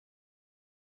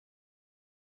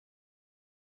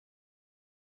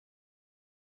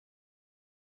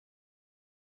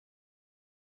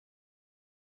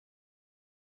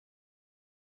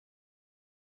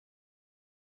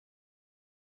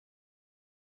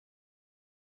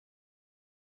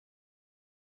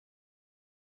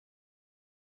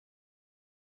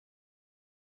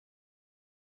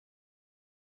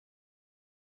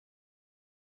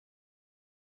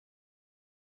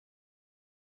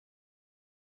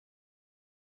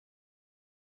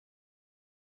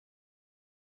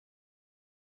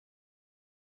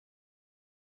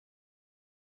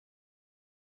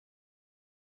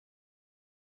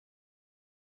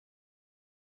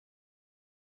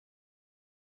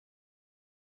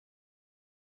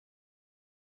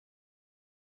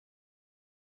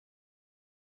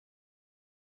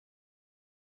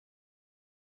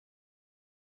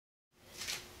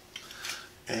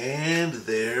And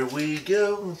there we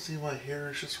go. Let's see, my hair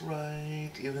is just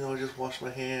right, even though I just washed my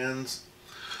hands.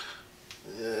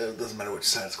 It doesn't matter which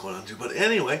side it's going on to. But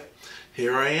anyway,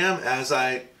 here I am, as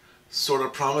I sort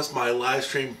of promised. My live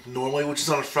stream normally, which is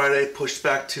on a Friday, pushed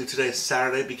back to today,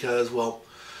 Saturday, because, well,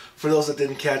 for those that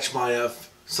didn't catch my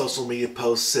social media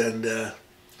posts and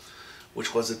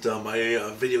which was it,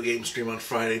 my video game stream on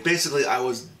Friday. Basically, I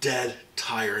was dead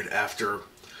tired after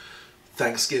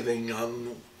Thanksgiving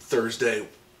on Thursday,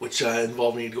 which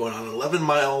involved me going on an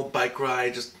 11-mile bike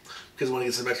ride just because I want to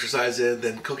get some exercise in,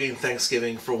 then cooking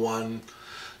Thanksgiving for one,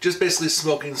 just basically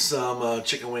smoking some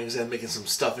chicken wings and making some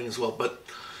stuffing as well. But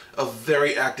a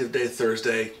very active day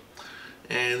Thursday,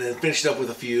 and then finished up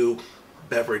with a few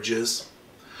beverages.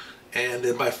 And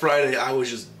then by Friday, I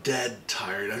was just dead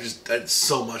tired. I had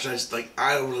so much.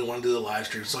 I don't really want to do the live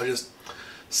stream. So I just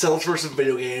settled for some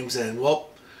video games. And, well,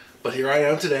 but here I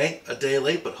am today, a day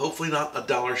late, but hopefully not a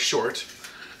dollar short.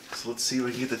 So let's see if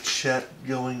we can get the chat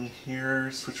going here.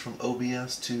 Switch from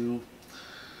OBS to,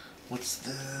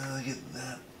 get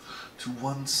that to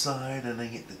one side, and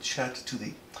then get the chat to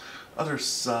the other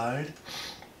side.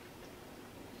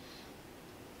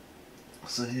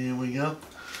 So here we go.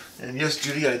 And yes,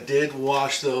 Judy, I did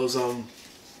wash those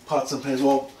pots and pans.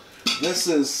 Well, this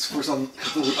is, for some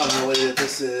completely unrelated,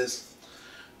 this is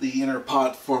the inner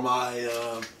pot for my,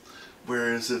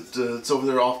 where is it? It's over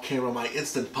there off camera, my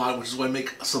Instant Pot, which is what I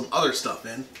make some other stuff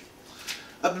in.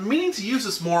 I've been meaning to use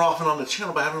this more often on the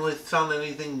channel, but I haven't really found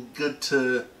anything good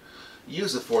to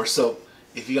use it for. So,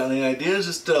 if you got any ideas,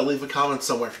 just leave a comment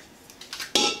somewhere.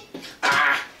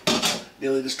 Ah!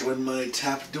 Nearly destroyed my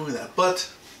tap doing that,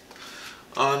 but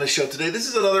on the show today, this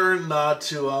is another nod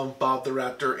to Bob the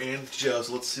Raptor and Joe.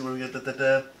 So let's see where we get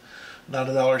that. Not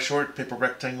a dollar short. Paper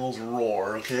rectangles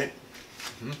roar. Okay.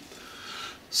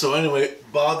 So anyway,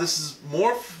 Bob, this is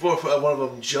more for one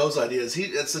of Joe's ideas.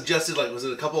 He had suggested, like, was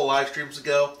it a couple of live streams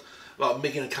ago, about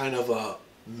making a kind of a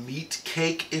meat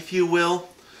cake, if you will.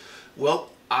 Well,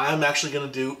 I'm actually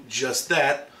going to do just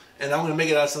that, and I'm going to make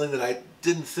it out of something that I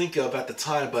didn't think of at the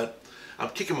time, but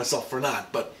I'm kicking myself for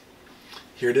not. But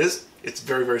here it is. It's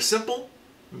very, very simple.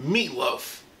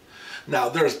 Meatloaf. Now,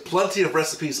 there's plenty of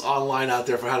recipes online out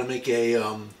there for how to make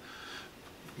a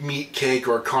meat cake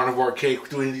or a carnivore cake,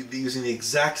 using the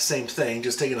exact same thing,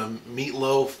 just taking a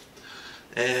meatloaf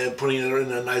and putting it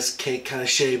in a nice cake kind of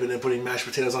shape and then putting mashed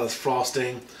potatoes on its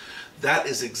frosting. That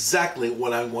is exactly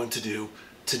what I'm going to do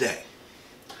today.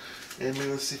 And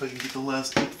maybe let's see if I can get the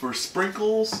last bit for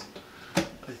sprinkles.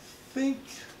 I think...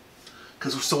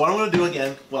 So what I'm going to do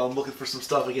again, while I'm looking for some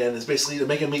stuff again, is basically to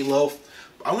make a meatloaf.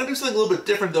 I'm going to do something a little bit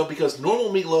different though, because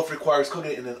normal meatloaf requires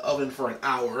cooking it in an oven for an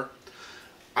hour.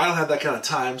 I don't have that kind of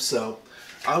time, so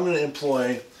I'm going to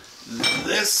employ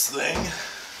this thing.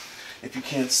 If you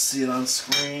can't see it on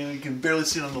screen, you can barely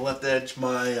see it on the left edge.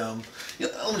 My, let me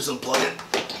just unplug it.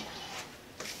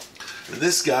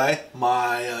 This guy,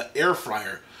 my air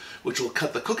fryer, which will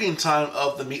cut the cooking time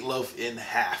of the meatloaf in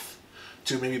half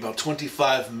to maybe about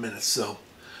 25 minutes. So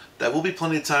that will be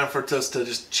plenty of time for us to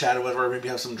just chat or whatever, maybe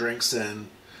have some drinks and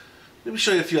maybe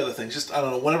show you a few other things. Just, I don't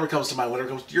know, whatever comes to mind, whatever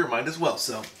comes to your mind as well.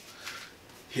 So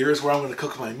here's where I'm going to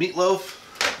cook my meatloaf.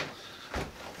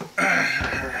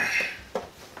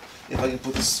 If I can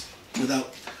put this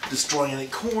without destroying any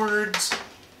cords.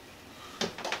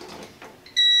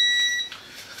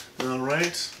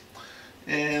 Alright.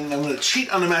 And I'm going to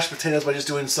cheat on the mashed potatoes by just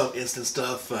doing some instant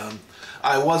stuff.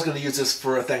 I was going to use this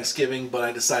for Thanksgiving, but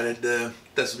I decided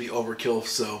this would be overkill,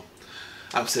 so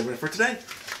I'm saving it for today.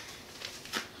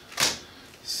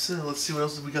 So let's see what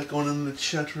else we got going on in the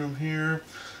chat room here.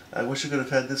 I wish I could have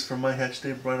had this for my hatch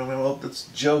day, Bryno. Well, that's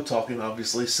Joe talking,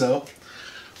 obviously. So,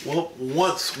 well,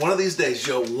 one of these days,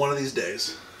 Joe, one of these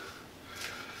days.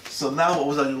 So now what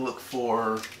was I going to look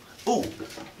for? Oh,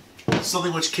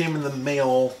 something which came in the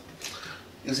mail.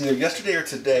 It was either yesterday or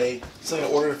today. Something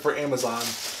I ordered for Amazon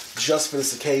just for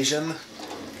this occasion.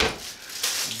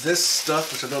 This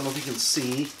stuff, which I don't know if you can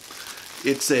see,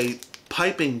 it's a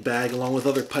piping bag along with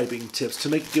other piping tips to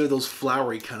give those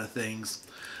flowery kind of things.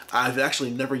 I've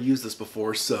actually never used this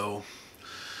before, so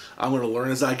I'm going to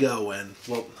learn as I go. And,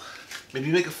 well,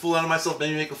 maybe make a fool out of myself,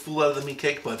 maybe make a fool out of the meat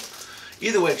cake, but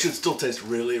either way, it should still taste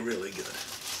really, really good.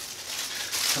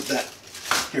 Put that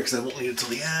here because I won't need it till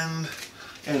the end.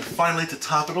 And finally, to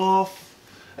top it off,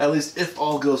 at least if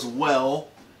all goes well,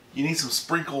 you need some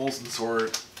sprinkles and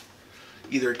sort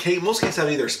either cake. Most cakes have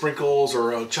either sprinkles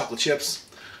or chocolate chips.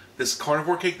 This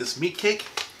carnivore cake, this meat cake,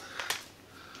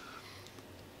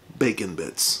 bacon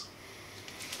bits.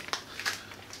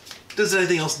 Does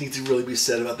anything else need to really be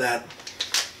said about that?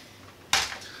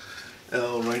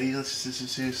 Alrighty, let's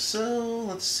see. So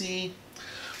let's see.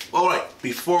 Alright,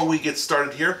 before we get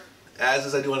started here,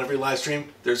 as I do on every live stream,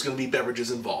 there's going to be beverages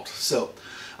involved. So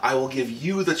I will give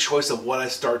you the choice of what I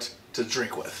start to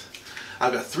drink with.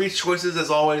 I've got 3 choices as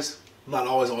always. Not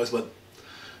always, but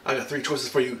I've got 3 choices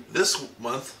for you this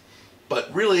month.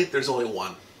 But really, there's only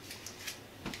one.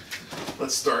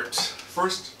 Let's start.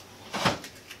 First,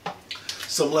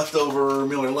 some leftover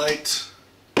Miller Lite.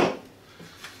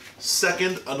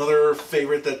 Second, another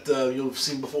favorite that you've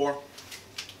seen before.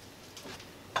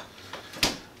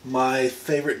 My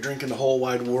favorite drink in the whole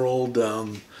wide world,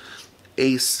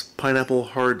 Ace Pineapple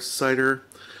Hard Cider,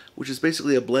 which is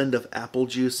basically a blend of apple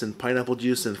juice and pineapple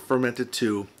juice and fermented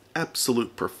to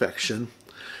absolute perfection.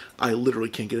 I literally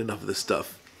can't get enough of this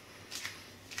stuff.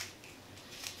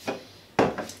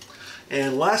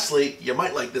 And lastly, you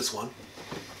might like this one.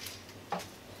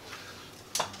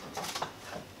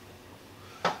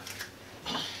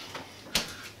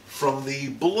 From the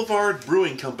Boulevard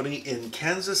Brewing Company in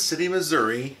Kansas City,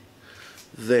 Missouri,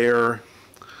 their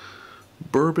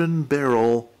Bourbon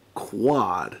Barrel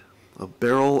Quad, a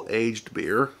barrel-aged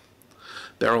beer,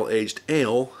 barrel-aged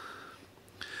ale,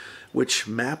 which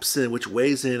maps in, which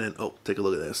weighs in, and oh, take a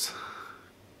look at this.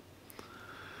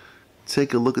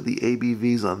 Take a look at the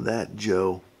ABVs on that,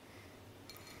 Joe.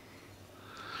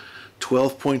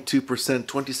 12.2%,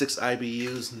 26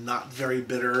 IBUs, not very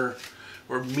bitter.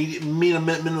 Or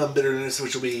minimum bitterness,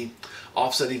 which will be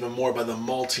offset even more by the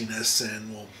maltiness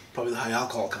and, well, probably the high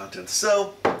alcohol content.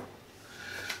 So,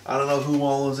 I don't know who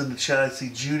all is in the chat. I see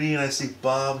Judy and I see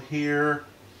Bob here.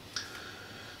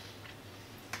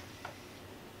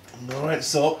 Alright,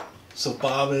 so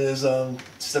Bob is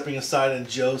stepping aside and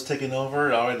Joe's taking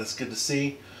over. Alright, that's good to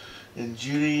see. And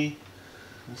Judy,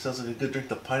 it sounds like a good drink,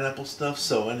 the pineapple stuff.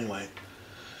 So anyway,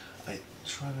 I'm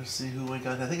trying to see who we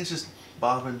got. I think it's just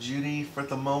Bob and Judy for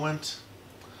the moment.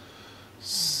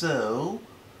 So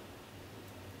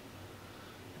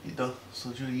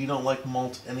Judy, you don't like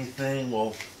malt anything.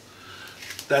 Well,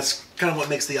 that's kind of what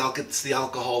makes the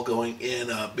alcohol going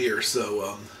in beer.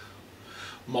 So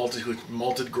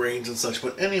malted grains and such.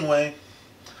 But anyway,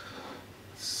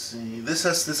 let's see. This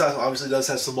obviously does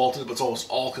have some malted, but it's almost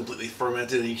all completely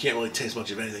fermented, and you can't really taste much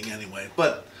of anything anyway.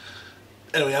 But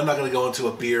anyway, I'm not going to go into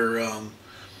a beer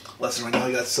lesson right now.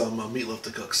 I got some meatloaf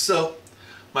to cook. So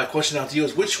my question out to you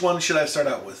is, which one should I start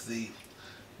out with? The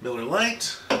Miller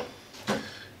Lite,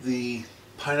 the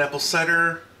pineapple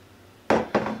cider,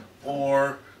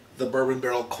 or the bourbon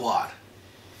barrel quad?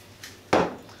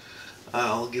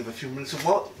 I'll give a few minutes.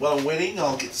 While I'm waiting,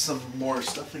 I'll get some more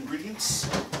stuff, ingredients.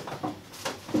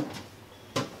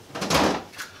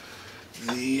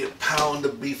 The pound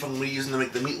of beef I'm going to be using to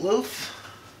make the meatloaf.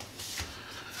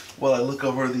 While I look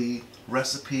over the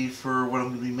recipe for what I'm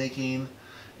going to be making,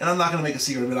 and I'm not going to make a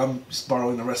secret of it. I'm just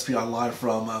borrowing the recipe online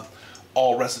from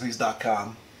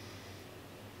allrecipes.com.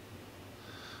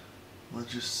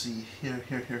 Let's just see here.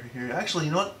 Actually,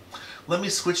 you know what? Let me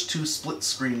switch to split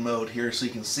screen mode here so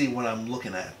you can see what I'm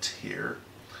looking at here.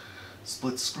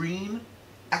 Split screen,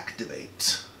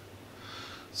 activate.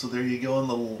 So there you go. On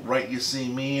the right you see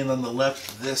me, and on the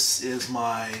left this is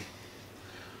my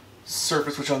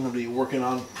surface, which I'm going to be working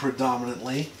on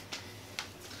predominantly.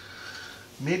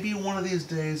 Maybe one of these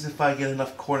days, if I get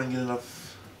enough cord and get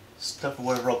enough stuff or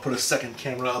whatever, I'll put a second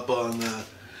camera up on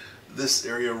this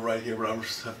area right here, but I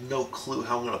just have no clue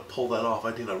how I'm going to pull that off.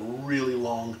 I need a really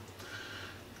long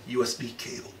USB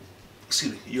cable.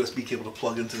 Excuse me, USB cable to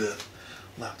plug into the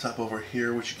laptop over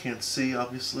here, which you can't see,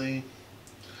 obviously.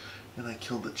 And I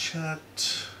killed the chat.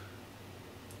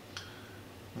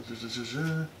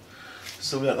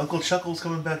 So we got Uncle Chuckles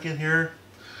coming back in here.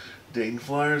 Dayton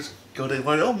Flyers. Go Dayton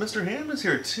Flyers. Oh, Mr. Ham is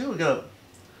here too. We got a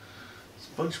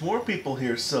bunch more people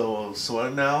here. So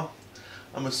now,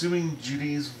 I'm assuming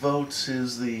Judy's vote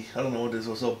is the, I don't know what it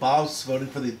is. So Bob's voting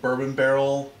for the bourbon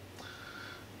barrel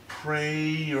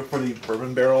or for the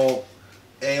bourbon barrel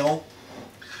ale.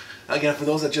 Again, for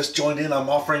those that just joined in, I'm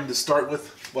offering to start with,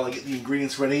 while I get the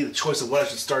ingredients ready, the choice of what I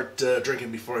should start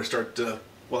drinking before I start,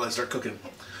 while I start cooking,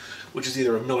 which is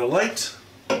either a Miller Lite,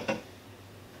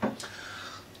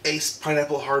 Ace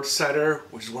Pineapple Hard Cider,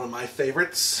 which is one of my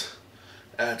favorites,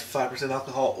 at 5%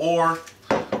 alcohol, or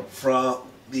from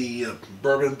the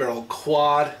Bourbon Barrel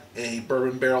Quad, a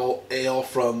bourbon barrel ale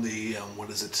from the,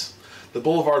 the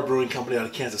Boulevard Brewing Company out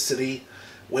of Kansas City,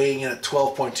 weighing in at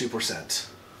 12.2%.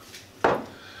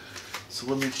 So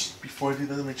let me, before I do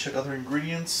that, let me check other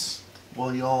ingredients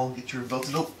while y'all get your votes.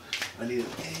 Nope, I need an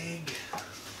egg,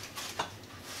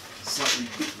 slightly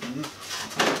beaten.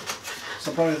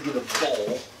 So I'm probably going to get a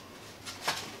bowl.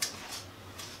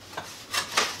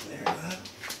 There, that.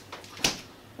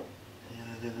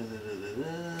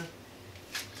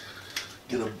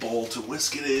 Get a bowl to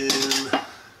whisk it in.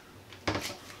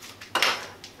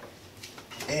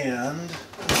 And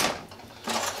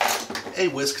a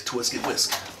whisk to whisk it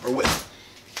whisk. Or whisk.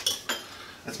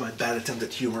 That's my bad attempt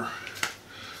at humor.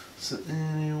 So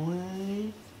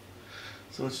anyway,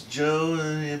 so it's Joe,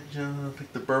 Joe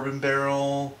pick the bourbon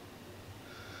barrel.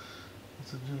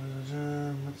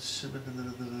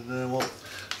 Well,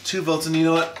 2 votes, and you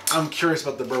know what? I'm curious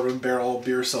about the bourbon barrel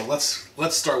beer, so let's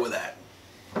start with that.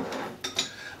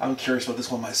 I'm curious about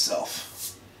this one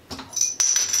myself.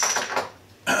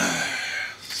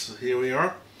 So here we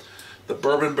are, the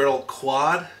bourbon barrel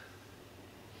quad.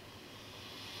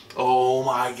 Oh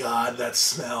my God, that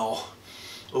smell!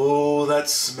 Oh, that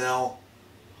smell!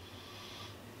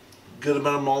 Good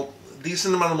amount of malt,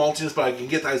 decent amount of maltiness, but I can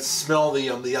get, I smell the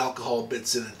alcohol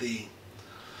bits in it.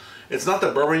 It's not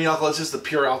the bourbon alcohol; it's just the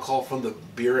pure alcohol from the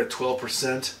beer at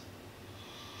 12%.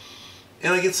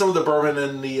 And I get some of the bourbon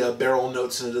and the barrel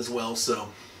notes in it as well. So,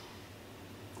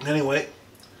 anyway,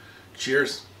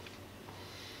 cheers.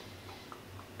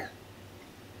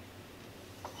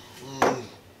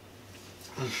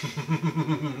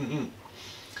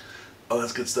 Oh,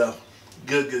 that's good stuff.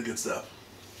 Good stuff.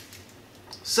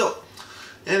 So,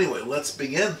 anyway, let's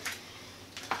begin.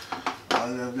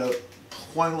 I've got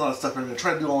quite a lot of stuff. I'm going to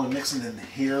try to do all my mixing in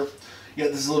here. Yeah,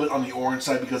 this is a little bit on the orange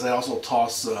side because I also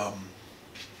toss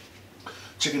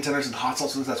chicken tenders and hot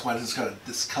sauce. That's why this is kind of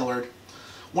discolored.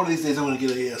 One of these days I'm going to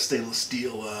get a stainless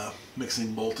steel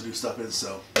mixing bowl to do stuff in.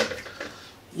 So,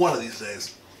 one of these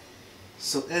days.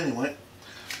 So anyway,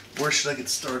 where should I get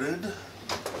started?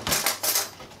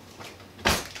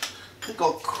 I think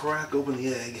I'll crack open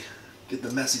the egg, get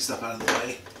the messy stuff out of the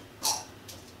way.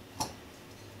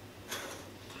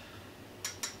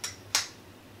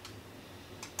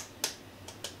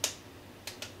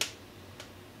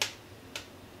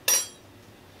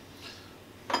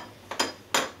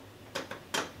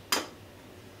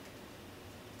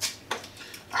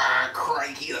 Ah,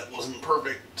 crikey, that wasn't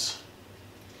perfect.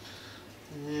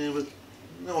 Yeah, but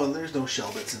no, there's no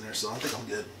shell bits in there, so I think I'm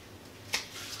good.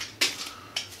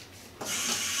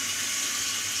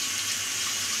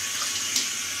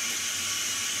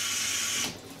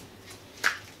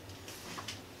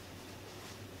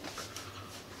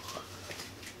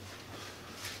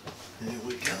 There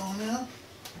we go now.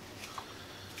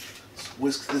 Let's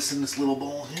whisk this in this little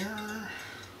bowl here.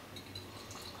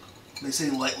 They say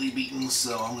lightly beaten,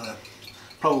 so I'm going to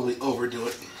probably overdo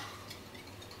it.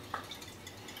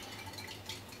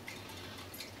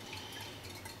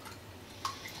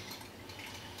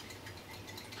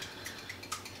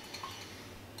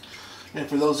 And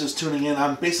for those just tuning in,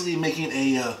 I'm basically making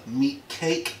a meat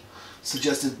cake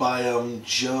suggested by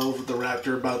Joe the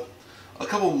Raptor about a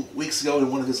couple weeks ago in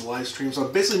one of his live streams. So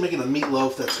I'm basically making a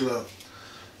meatloaf that's going to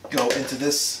go into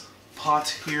this pot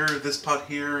here, this pot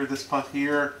here, this pot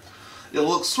here. It'll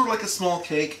look sort of like a small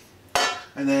cake,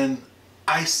 and then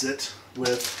ice it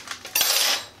with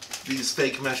these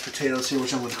fake mashed potatoes here,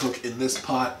 which I'm going to cook in this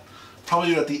pot. Probably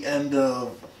do it at the end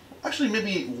of, actually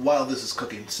maybe while this is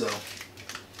cooking, so.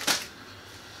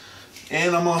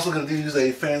 And I'm also going to use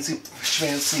a fancy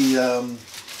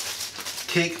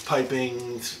cake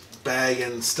piping bag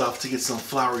and stuff to get some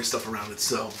floury stuff around it.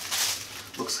 So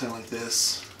looks kind of like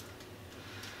this.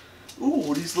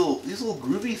 Ooh, these little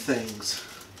groovy things.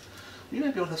 You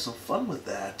might be able to have some fun with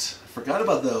that. Forgot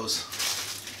about those.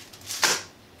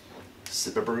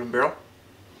 Sip a bourbon barrel.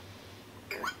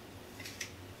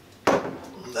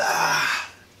 Ah.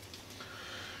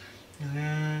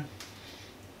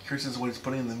 Curious as to what he's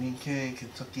putting in the meat cake.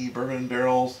 Kentucky bourbon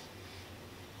barrels.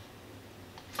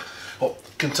 Well,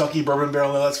 Kentucky bourbon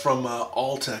barrel. That's from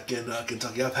Alltech in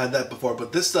Kentucky. I've had that before,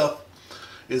 but this stuff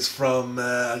is from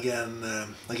again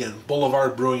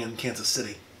Boulevard Brewing in Kansas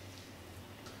City.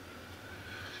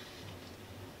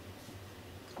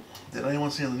 Did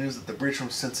anyone see on the news that the bridge from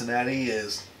Cincinnati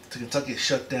to Kentucky is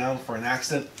shut down for an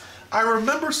accident? I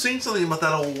remember seeing something about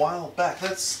that a while back.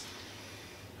 That's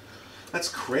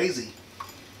crazy.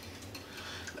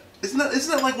 Isn't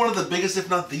that like one of the biggest, if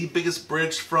not the biggest,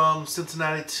 bridge from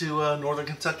Cincinnati to northern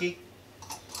Kentucky?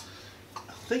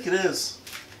 I think it is.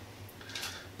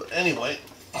 But anyway,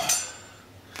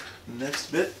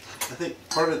 next bit, I think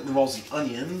part of it involves an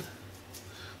onion,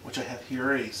 which I have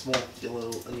here, a small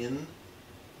yellow onion.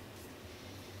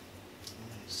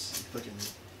 Let me see if I can.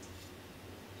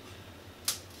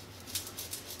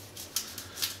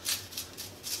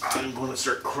 I'm going to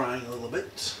start crying a little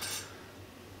bit.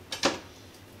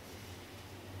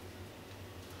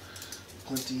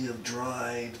 Plenty of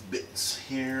dried bits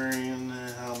here, and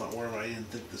how am I, where am I? Didn't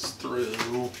think this through.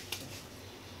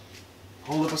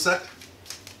 Hold up a sec.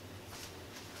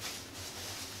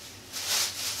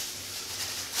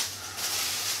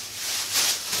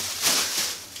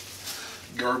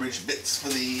 garbage bits for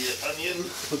the onion.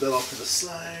 Put that off to the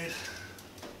side.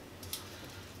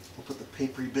 We'll put the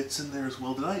papery bits in there as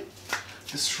well. Did I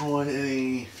destroy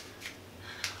any...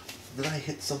 Did I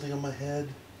hit something on my head?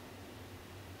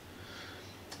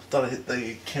 I thought I hit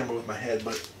the camera with my head,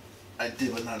 but I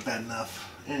did, but not bad enough.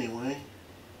 Anyway.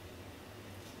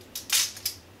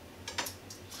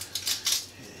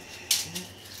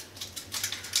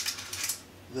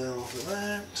 Then over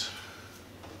that.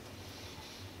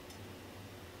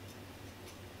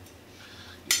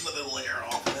 Get another layer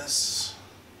off of this.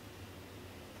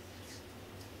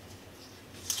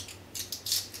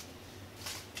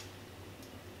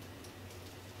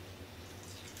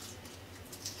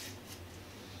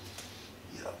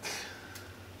 Yuck.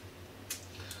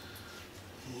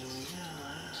 Here we go.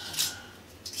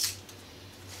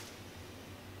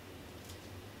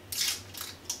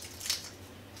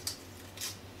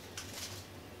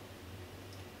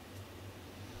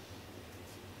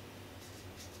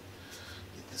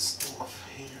 This off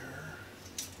here.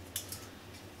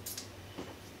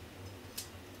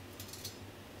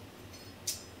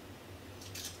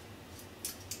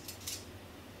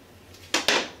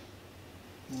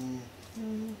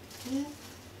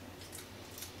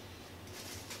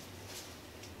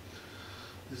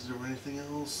 Is there anything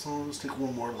else? I'll just take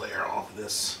one more layer off of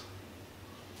this.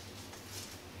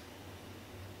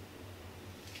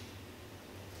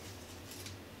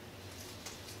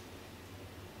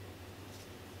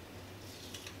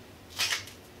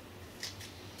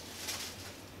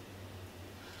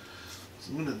 So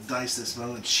I'm going to dice this, but I'm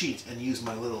going to cheat and use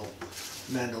my little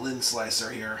mandolin slicer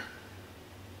here.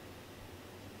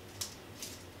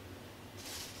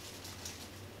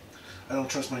 I don't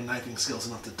trust my knifing skills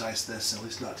enough to dice this, at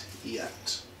least not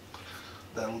yet.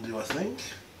 That'll do, I think.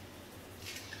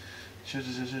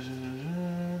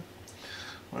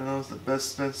 Bryno's the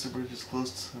best Spencer Bridge is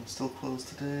closed. I'm still closed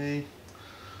today.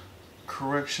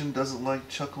 Correction doesn't like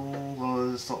chuckle. Oh,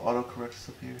 there's still autocorrect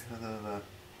stuff here.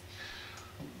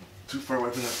 Too far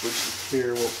away from that bridge to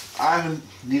here. Well, I haven't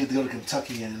needed to go to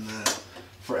Kentucky in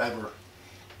forever.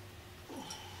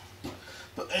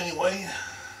 But anyway,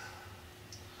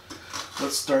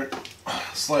 let's start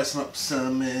slicing up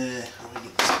some. Let me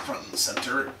get this front and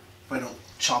center. If I don't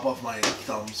chop off my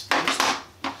thumbs first,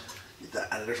 get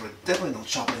that out of there. So I definitely don't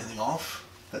chop anything off.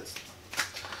 That's.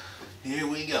 Here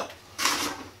we go.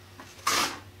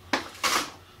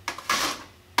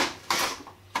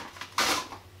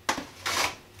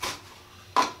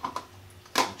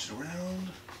 Around.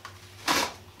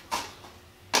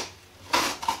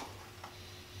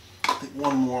 I think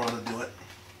one more ought to do it.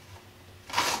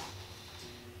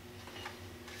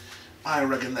 I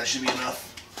reckon that should be enough.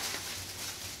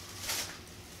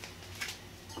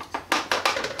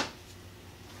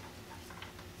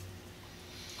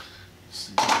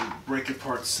 So you break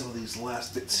apart some of these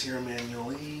last bits here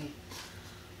manually.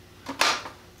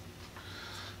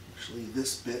 Actually,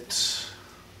 this bit.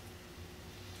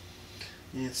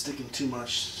 Yeah, it's sticking too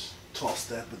much. Toss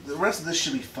that, but the rest of this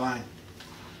should be fine.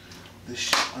 This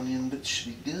onion bit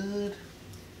should be good.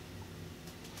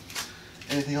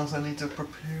 Anything else I need to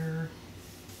prepare?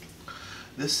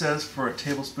 This says for a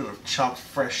tablespoon of chopped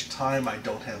fresh thyme. I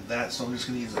don't have that, so I'm just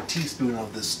going to use a teaspoon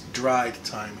of this dried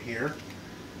thyme here.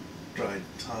 Dried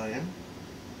thyme.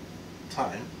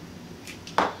 Thyme.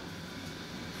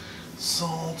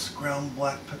 Salt, ground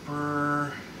black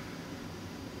pepper.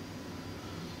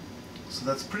 So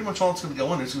that's pretty much all it's going to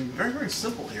go in. It's going to be very, very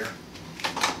simple here.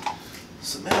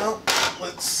 So now,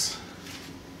 let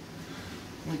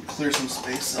me clear some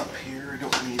space up here. I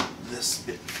don't need this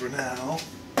bit for now.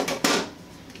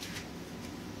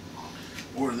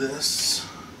 Or this.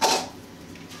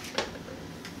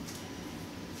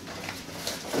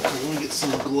 Okay, let me get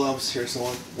some gloves here so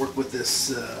I'll work with this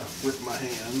with my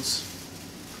hands.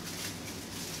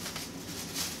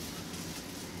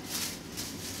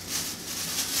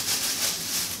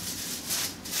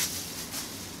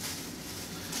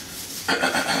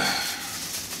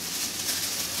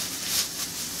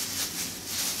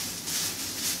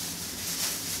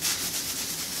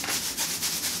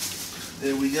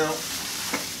 There we go.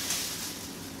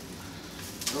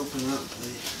 Open up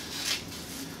the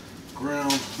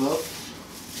ground buck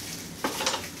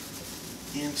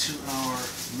into our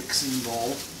mixing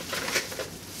bowl.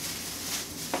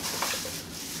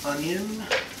 Onion.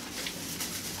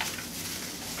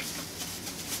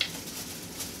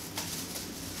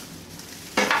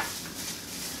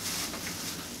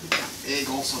 Egg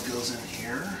also goes in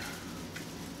here.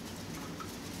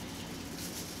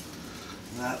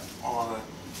 That ought to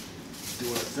do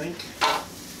what I think.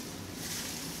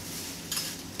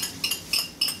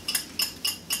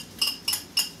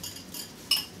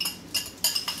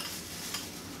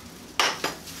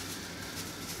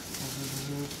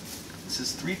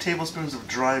 3 tablespoons of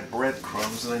dry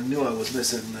breadcrumbs, and I knew I was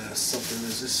missing something.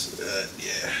 Is this?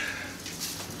 Yeah.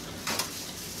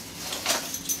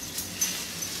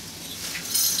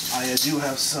 I do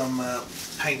have some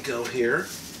panko here.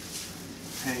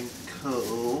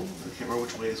 Panko. I can't remember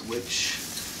which way is which.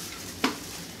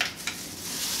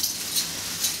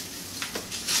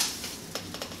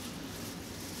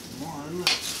 One.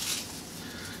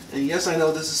 And yes, I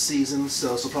know this is seasoned,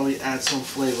 so probably add some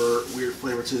flavor, weird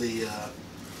flavor to the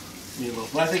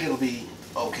meatloaf. But I think it'll be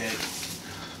okay.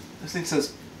 This thing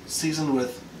says seasoned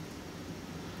with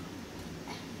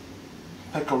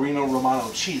pecorino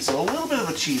romano cheese, so a little bit of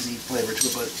a cheesy flavor to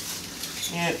it, but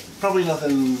yeah, probably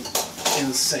nothing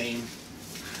insane.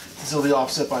 This will be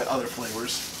offset by other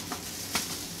flavors.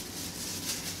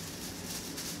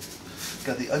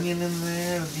 Got the onion in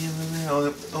there,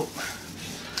 oh,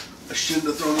 I shouldn't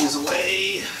have thrown these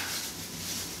away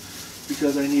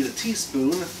because I need a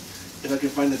teaspoon. If I can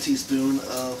find a teaspoon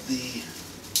of the,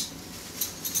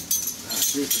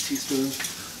 here's the teaspoon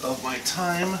of my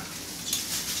thyme.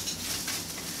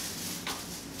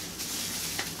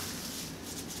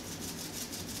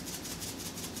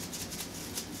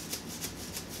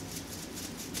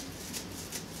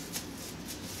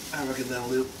 I reckon that'll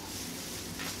do.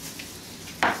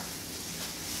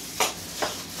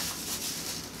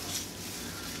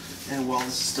 And while this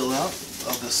is still out,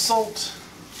 of the salt.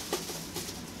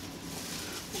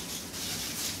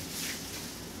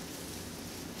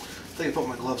 I think I put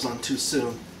my gloves on too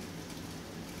soon.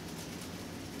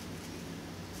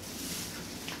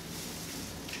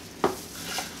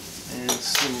 And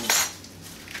some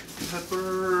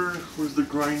pepper. Where's the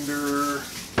grinder?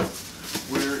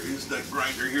 Where is that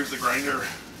grinder? Here's the grinder.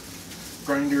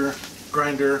 Grinder.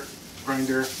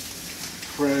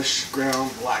 Fresh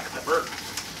ground black pepper.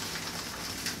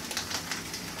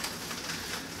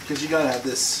 Because you gotta have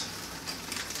this.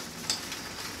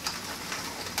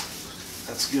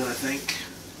 That's good, I think.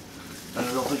 And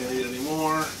I don't think I need any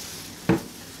more.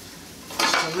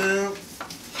 So now,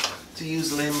 to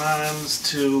use les mains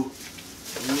to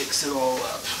mix it all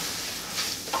up.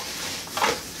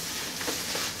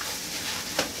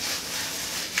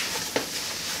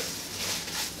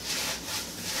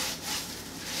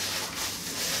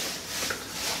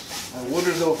 I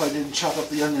wonder though if I didn't chop up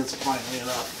the onions finely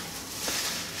enough.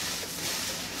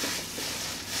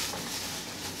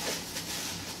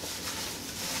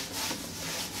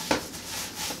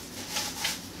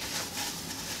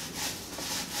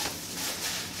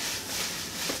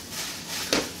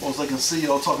 Well, as I can see,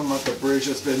 y'all talking about the bridge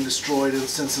that's been destroyed in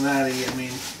Cincinnati. I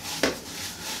mean,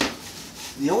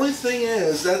 the only thing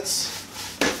is,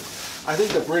 I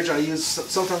think the bridge I use,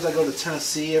 sometimes I go to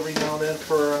Tennessee every now and then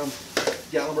for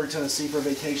Gatlinburg, Tennessee for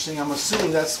vacationing. I'm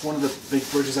assuming that's one of the big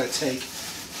bridges I take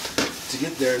to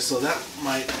get there, so that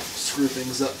might screw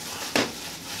things up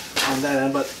on that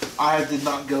end. But I did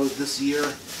not go this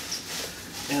year,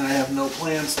 and I have no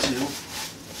plans to.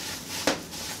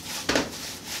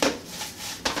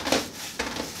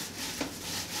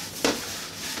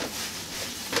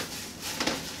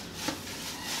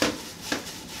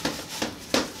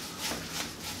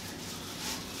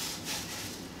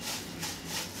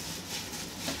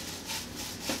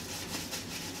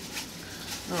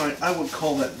 Alright, I would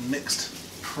call that mixed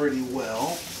pretty well.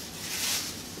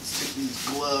 Let's take these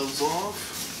gloves off.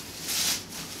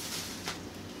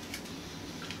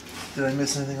 Did I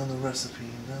miss anything on the recipe?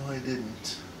 No, I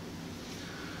didn't.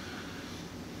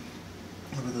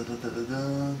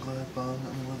 Glad bomb,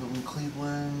 I'm in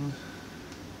Cleveland.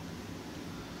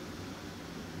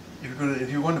 If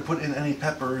you're going to put in any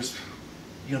peppers,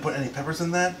 you're going to put any peppers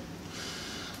in that?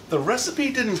 The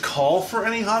recipe didn't call for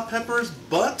any hot peppers,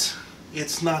 but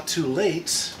it's not too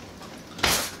late.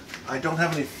 I don't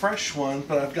have any fresh ones,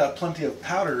 but I've got plenty of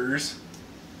powders.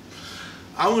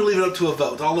 I'm going to leave it up to a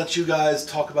vote. I'll let you guys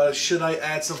talk about it. Should I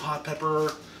add some hot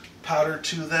pepper powder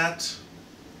to that?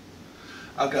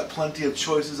 I've got plenty of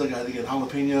choices. I got to get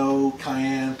jalapeno,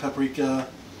 cayenne, paprika,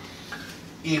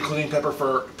 including pepper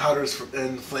for powders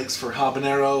and flakes for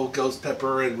habanero, ghost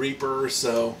pepper, and reaper.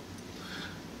 So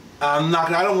I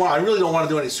really don't want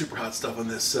to do any super hot stuff on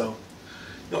this. So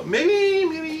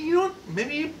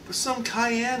maybe some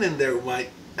cayenne in there might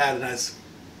add a nice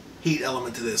heat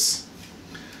element to this.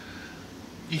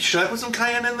 Should I put some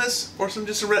cayenne in this, or some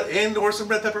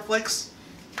red pepper flakes?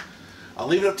 I'll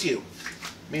leave it up to you.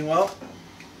 Meanwhile,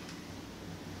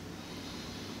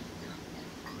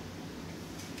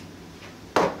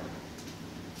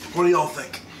 what do y'all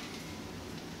think?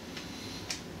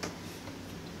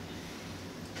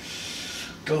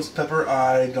 Ghost pepper,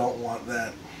 I don't want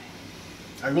that.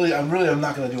 I'm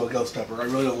not going to do a ghost pepper. I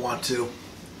really don't want to.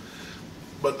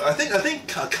 But I think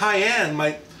cayenne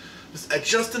might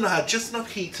just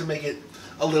enough heat to make it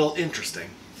a little interesting.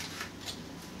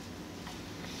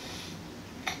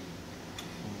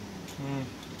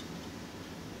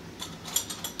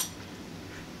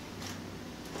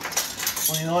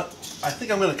 Well, you know what? I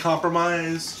think I'm going to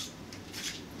compromise.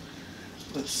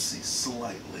 Let's see,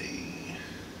 slightly.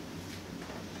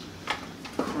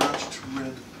 Crushed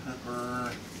red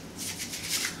pepper.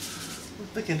 I'm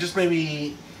thinking just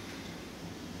maybe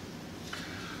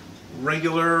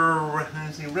regular red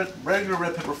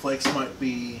pepper flakes might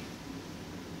be.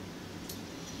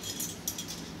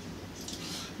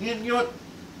 You know what?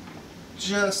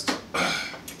 Just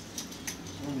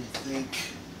let me think.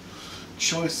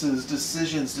 Choices,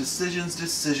 decisions.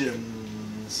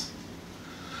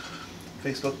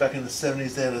 Facebook back in the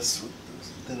 70s, they had a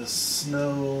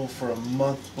snow for a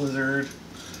month blizzard.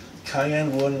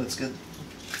 Cayenne wood, and it's good.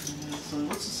 So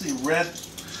let's just see, red.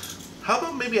 How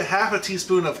about maybe a half a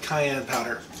teaspoon of cayenne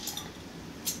powder?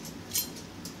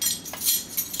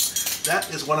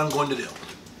 That is what I'm going to do.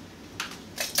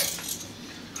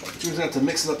 You're going to have to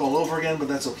mix it up all over again, but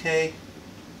that's okay.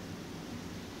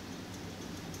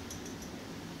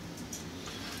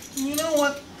 You know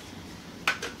what?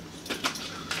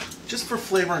 Just for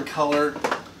flavor and color,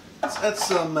 let's add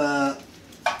some, not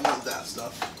that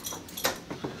stuff.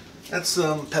 Add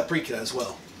some paprika as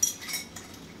well.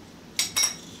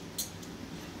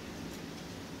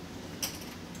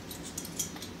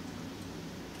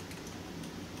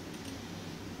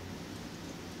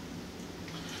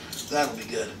 That'll be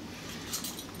good.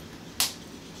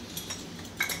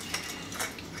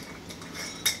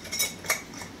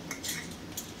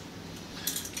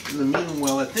 In the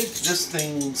meanwhile, I think this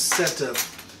thing's set to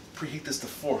preheat this to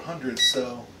 400,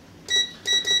 so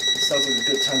it sounds like a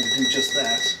good time to do just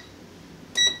that.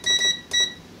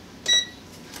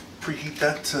 Preheat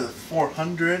that to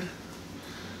 400.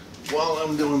 While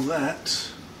I'm doing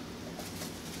that,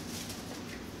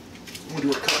 I'm going to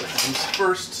do a couple of things.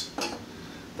 First,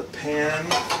 the pan,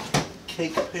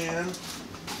 cake pan,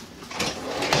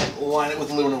 line it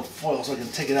with aluminum foil so I can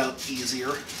take it out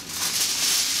easier.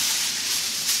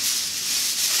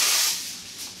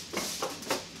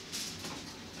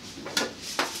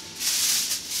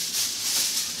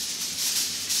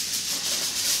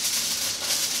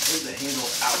 Take the handle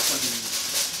out so I can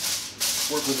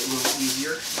work with it a little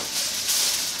easier.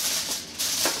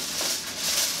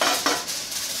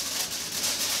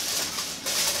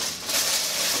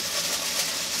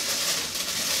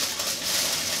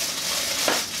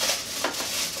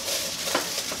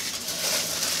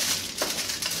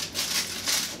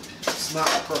 It's not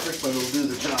perfect, but it'll do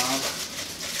the job.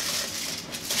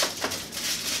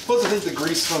 Plus, I think the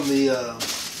grease from the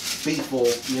beef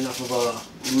will be enough of a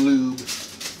lube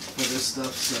for this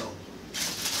stuff, so.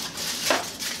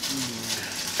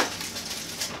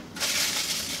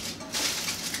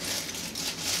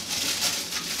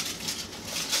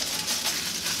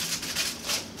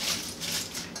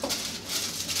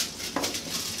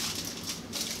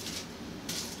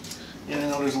 Yeah, I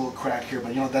know there's a little crack here, but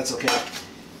you know what, that's okay. Let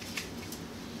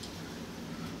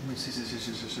me see.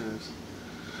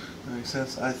 That makes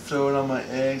sense. I throw it on my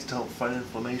eggs to help fight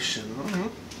inflammation.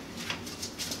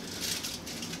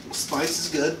 Spice is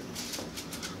good.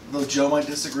 Though Joe might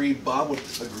disagree, Bob would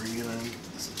agree, and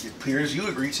it appears you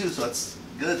agree too, so that's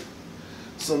good.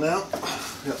 So now,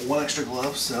 we got one extra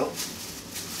glove, so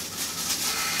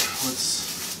let's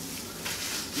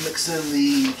mix in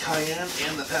the cayenne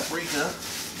and the paprika.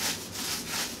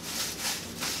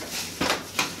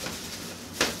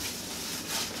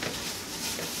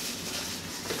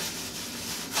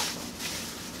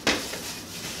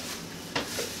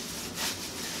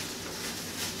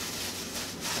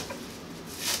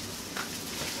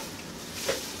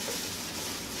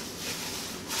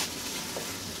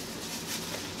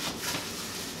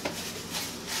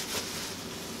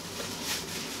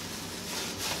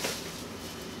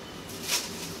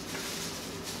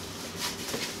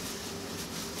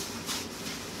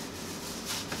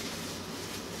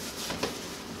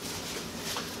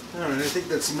 Alright, I think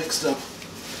that's mixed up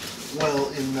well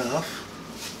enough.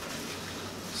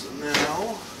 So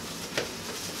now,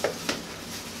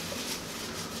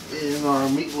 in our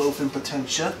meatloaf in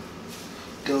potentia,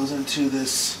 goes into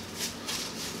this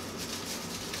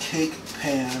cake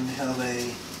pan. Have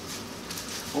a,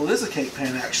 well, it is a cake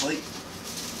pan actually.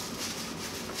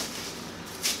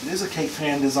 It is a cake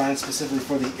pan designed specifically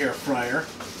for the air fryer,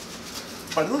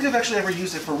 but I don't think I've actually ever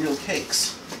used it for real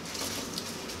cakes.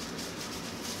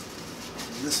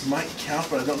 This might count,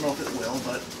 but I don't know if it will,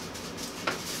 but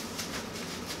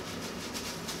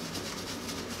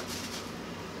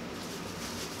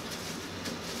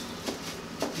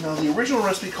Now the original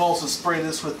recipe calls to spray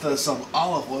this with some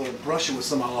olive oil or brush it with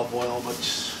some olive oil, but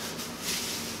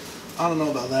I don't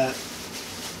know about that.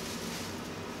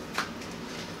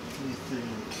 What do you think?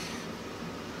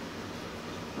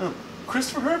 Oh,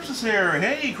 Christopher Herbst is here.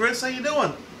 Hey Chris, how you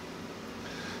doing?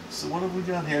 So what have we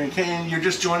got here? And you're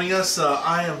just joining us.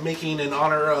 I am making in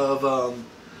honor of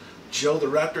Joe the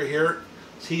Raptor here.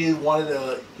 He had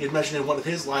mentioned in one of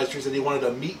his live streams that he wanted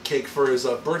a meat cake for his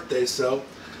birthday, so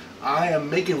I am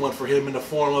making one for him in the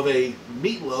form of a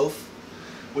meatloaf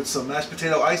with some mashed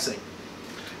potato icing.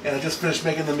 And I just finished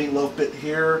making the meatloaf bit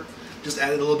here. Just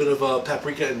added a little bit of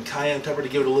paprika and cayenne pepper to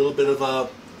give it a little bit of a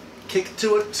kick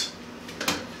to it.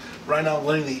 Right now I'm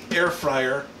letting the air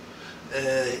fryer,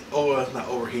 not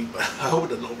overheat, but I hope it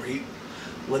doesn't overheat.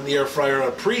 Letting the air fryer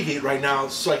preheat right now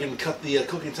so I can cut the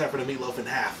cooking time for the meatloaf in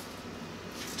half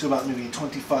to about maybe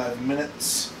 25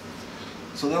 minutes.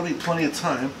 So that'll be plenty of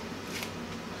time.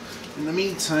 In the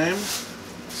meantime,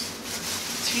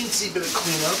 teensy bit of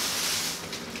cleanup.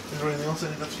 Is there anything else I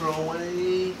need to throw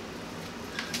away?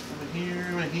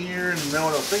 Over here, no,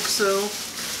 I don't think so.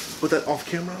 Put that off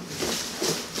camera.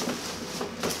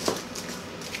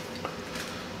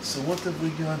 So what have we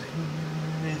got here?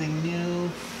 Anything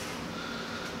new?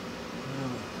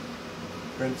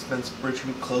 Brent Spence Bridge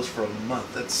will be closed for a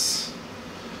month. That's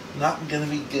not gonna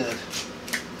be good.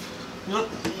 Nope.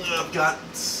 I've got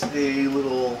a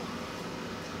little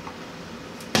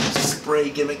spray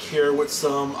gimmick here with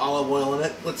some olive oil in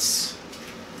it. Let's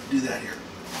do that here.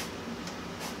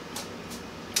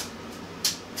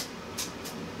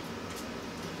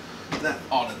 That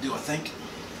ought to do, I think.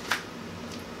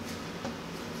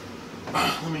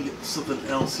 Let me get something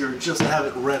else here just to have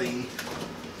it ready.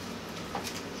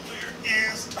 Where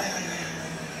is...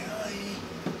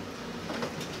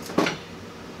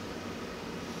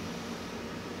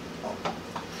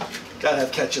 Gotta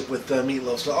have ketchup with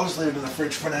meatloaf, so I'll just leave it in the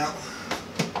fridge for now.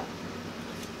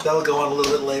 That'll go on a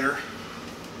little bit later.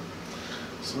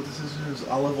 So what this is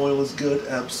olive oil is good,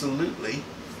 absolutely.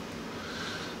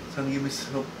 Time to give me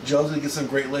some. Joe's gonna get some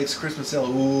Great Lakes Christmas sale.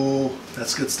 Ooh,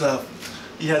 that's good stuff.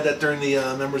 You had that during the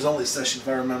members only session, if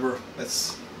I remember.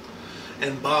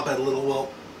 And Bob had a little,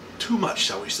 well, too much,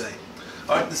 shall we say.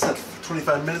 All right, this is at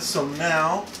 25 minutes. So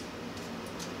now,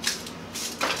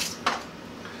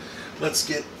 let's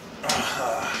get.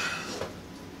 Oh,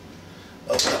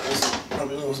 that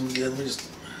probably wasn't good. Let me just.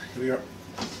 Here we are.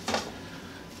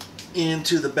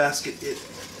 Into the basket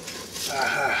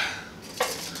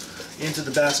into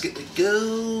the basket it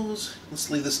goes. Let's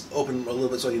leave this open a little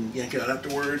bit so I can yank it out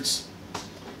afterwards.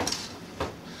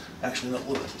 Actually, not a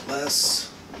little bit less.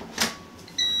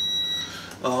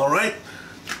 All right,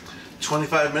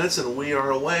 25 minutes and we are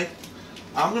away.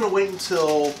 I'm gonna wait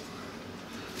until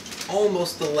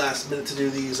almost the last minute to do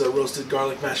these roasted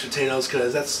garlic mashed potatoes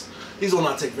because these will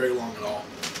not take very long at all.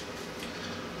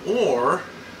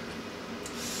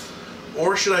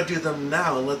 Or should I do them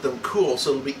now and let them cool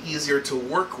so it'll be easier to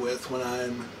work with when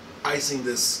I'm icing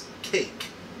this cake?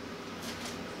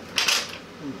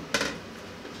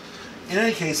 In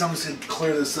any case, I'm just going to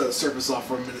clear this surface off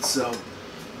for a minute, so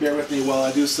bear with me while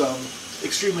I do some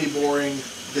extremely boring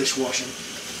dishwashing.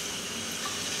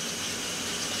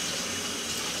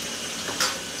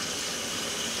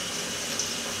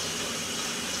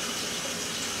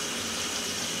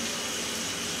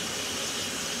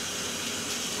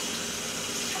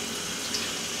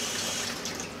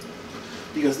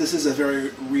 Because this is a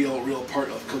very real part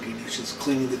of cooking, which is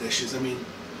cleaning the dishes. I mean,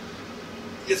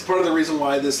 it's part of the reason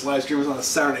why this live stream was on a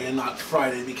Saturday and not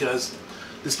Friday, because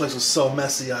this place was so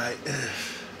messy. I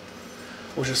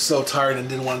was just so tired and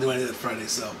didn't want to do anything Friday,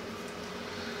 so.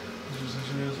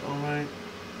 Alright.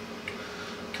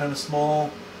 Kind of small.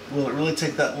 Will it really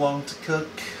take that long to cook?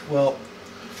 Well,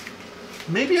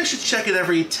 maybe I should check it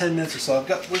every 10 minutes or so.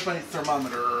 Where's my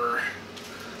thermometer?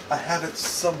 I have it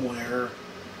somewhere.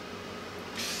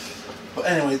 But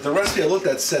anyway, the recipe I looked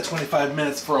at said 25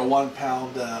 minutes for a 1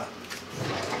 pound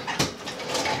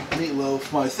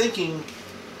meatloaf. My thinking,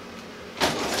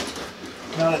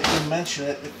 now that you mention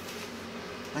it,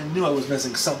 I knew I was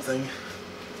missing something.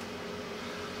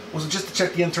 Was it just to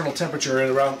check the internal temperature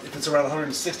and if it's around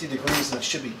 160 degrees, then it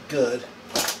should be good.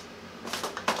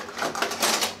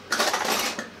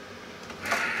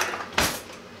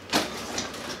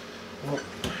 Well,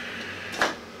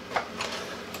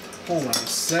 hold on a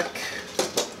sec.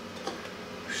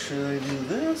 Should I do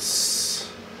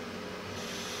this?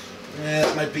 Yeah,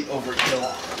 it might be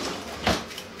overkill.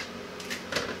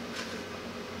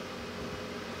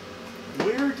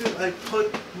 Where did I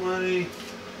put my...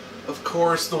 Of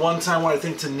course, the one time when I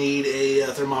think to need a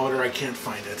thermometer, I can't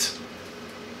find it.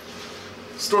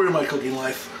 Story of my cooking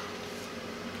life.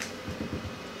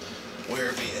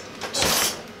 Where be it?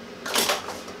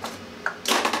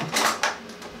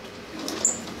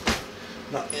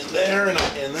 Not in there,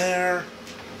 not in there.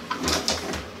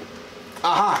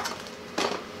 Aha!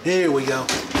 Here we go.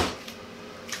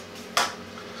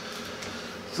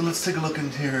 So let's take a look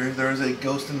in here. There's a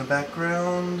ghost in the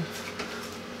background.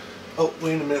 Oh,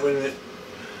 wait a minute.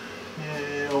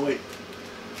 Yeah, oh, wait.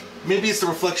 Maybe it's the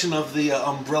reflection of the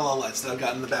umbrella lights that I've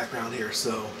got in the background here,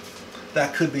 so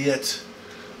that could be it.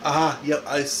 Aha, yep,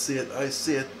 I see it, I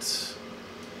see it.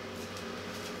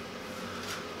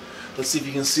 Let's see if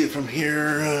you can see it from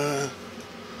here.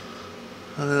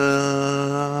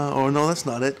 Oh no, that's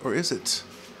not it, or is it?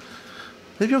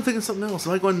 Maybe I'm thinking something else.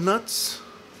 Am I going nuts?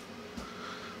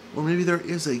 Or maybe there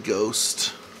is a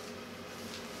ghost.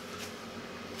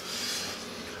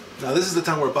 Now this is the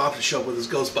time where Bob should show up with his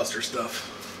Ghostbuster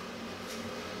stuff.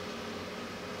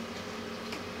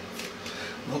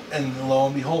 And lo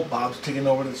and behold, Bob's taking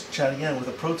over this chat again with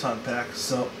a proton pack,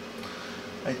 so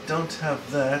I don't have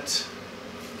that.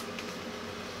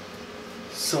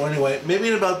 So anyway, maybe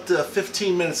in about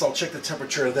 15 minutes I'll check the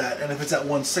temperature of that, and if it's at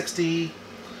 160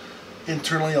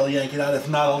 internally I'll yank it out. If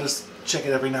not, I'll just check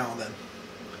it every now and then.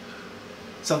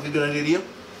 Sound like a good idea to you?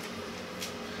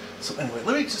 So anyway,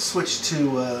 let me just switch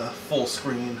to full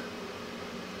screen.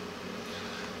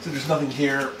 So there's nothing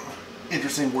here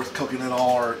interesting worth cooking at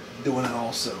all or doing at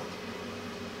all, so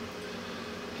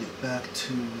get back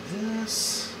to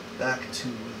this, back to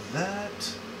that.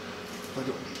 What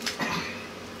do I need?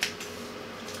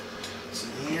 So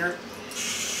here,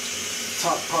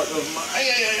 top part of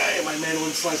my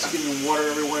mandolin slice is getting water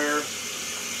everywhere,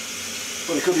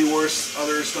 but it could be worse.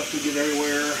 Other stuff could get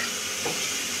everywhere.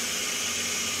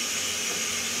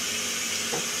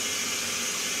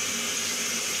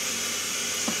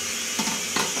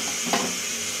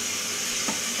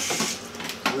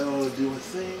 Do a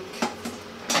thing.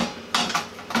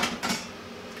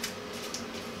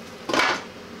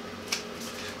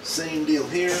 Same deal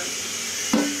here.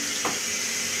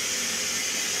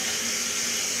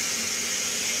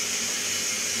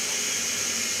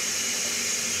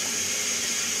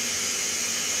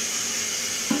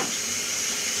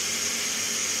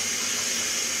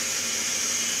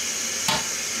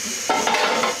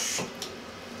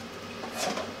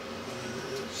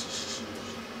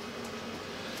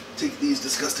 Take these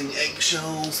disgusting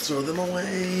eggshells, throw them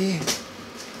away.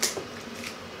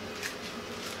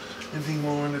 Anything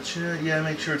more in the chair? Yeah,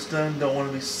 make sure it's done. Don't want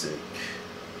to be sick.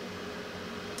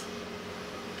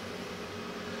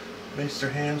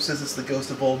 Mr. Ham says it's the ghost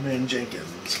of Old Man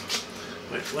Jenkins.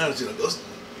 Wait, why is it a ghost?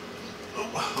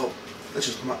 Oh, that's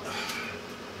just my...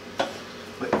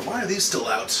 Wait, why are these still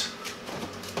out?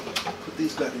 Put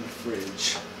these back in the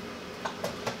fridge.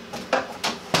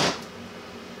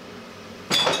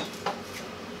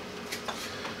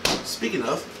 Speaking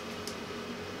of,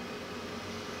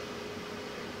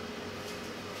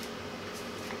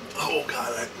 oh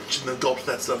god, I shouldn't have gulped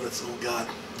that stuff. That's, oh god,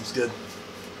 that's good.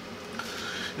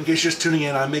 In case you're just tuning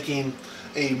in, I'm making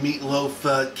a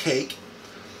meatloaf cake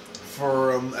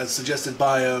for, as suggested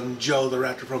by Joe, the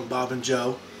raptor from Bob and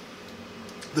Joe.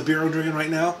 The beer I'm drinking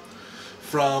right now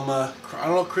from, I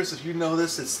don't know, Chris, if you know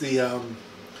this, it's the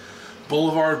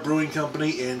Boulevard Brewing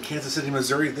Company in Kansas City,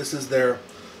 Missouri. This is their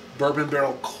Bourbon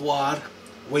Barrel Quad,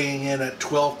 weighing in at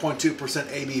 12.2%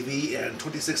 ABV and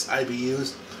 26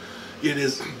 IBUs. It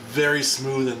is very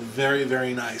smooth and very,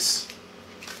 very nice.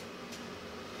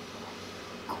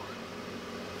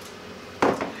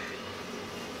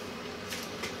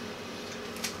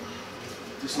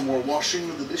 Do some more washing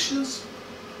of the dishes.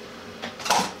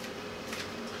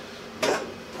 That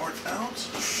part out.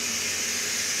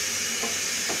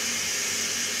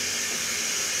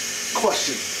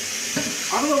 Question.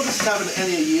 I don't know if this has happened to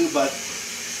any of you, but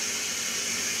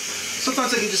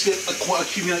sometimes I can just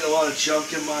accumulate a lot of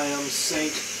junk in my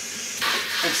sink,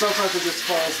 and sometimes it just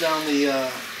falls down the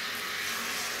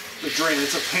drain.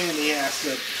 It's a pain in the ass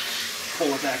to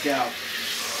pull it back out.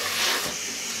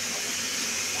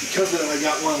 Because of that, I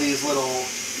got one of these little,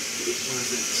 what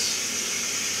is it?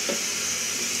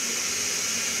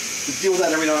 To deal with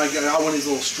that every now and again, I got one of these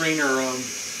little strainer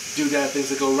doodad things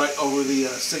that go right over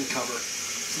the sink cover.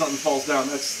 So nothing falls down.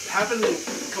 That's happened a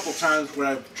couple times where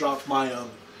I've dropped my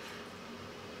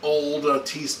old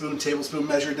teaspoon, tablespoon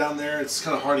measure down there. It's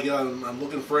kind of hard to get out. I'm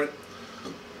looking for it.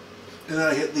 And then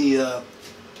I hit the,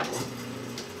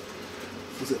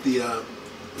 was it the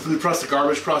food processor,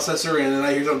 garbage processor, and then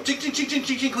I hear them chink, chink, chink, chink,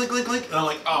 chink, chink, clink, clink, clink. And I'm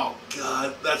like, oh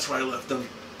god, that's where I left them.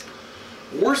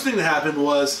 Worst thing that happened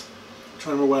was, I'm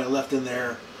trying to remember what I left in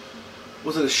there.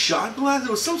 Was it a shot glass?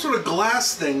 It was some sort of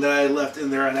glass thing that I left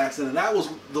in there on accident, and that was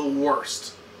the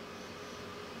worst.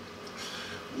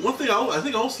 One thing I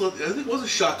think it was a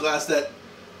shot glass that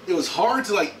it was hard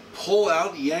to like pull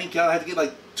out, yank out. I had to get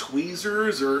like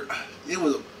tweezers, or it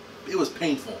was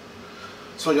painful.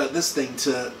 So I got this thing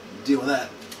to deal with that.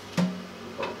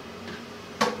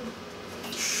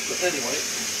 But anyway,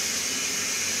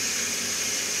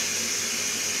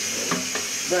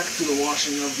 back to the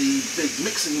washing of the big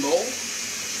mixing bowl.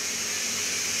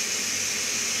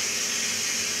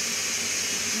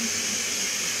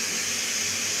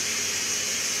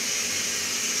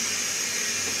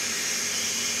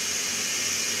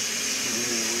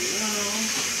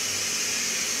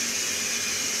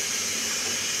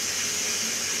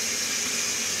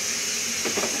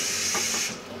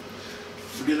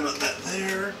 Forget about that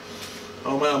there.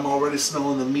 Oh man, I'm already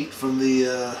smelling the meat from the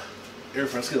air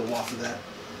fryer. Let's get a waft of that.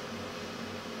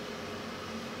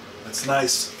 That's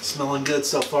nice. Smelling good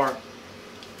so far.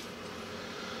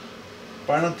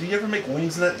 Bryno, do you ever make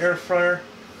wings in that air fryer?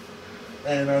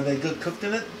 And are they good cooked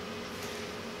in it?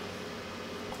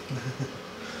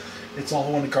 It's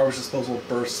all when the garbage disposal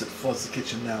bursts, it floods the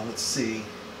kitchen now. Let's see.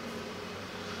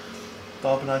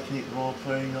 Bob and I can eat raw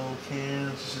prairie yellow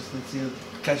cans. Let's see,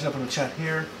 catching up on the chat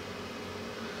here.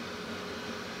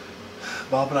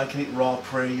 Bob and I can eat raw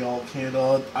prairie yellow canned.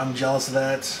 Oh, I'm jealous of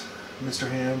that, Mr.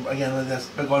 Ham. Again, that's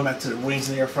going back to the wings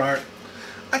in the air fryer.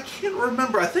 I can't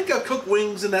remember. I think I've cooked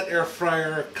wings in that air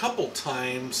fryer a couple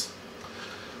times.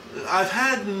 I've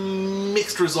had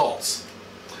mixed results,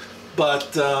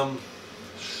 but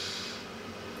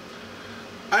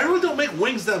I really don't make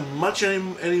wings that much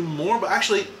anymore. But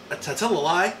actually, to tell a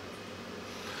lie,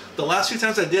 the last few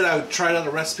times I did, I tried out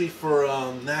a recipe for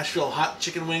Nashville hot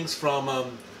chicken wings from a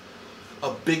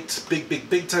big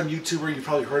time YouTuber. You've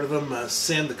probably heard of him,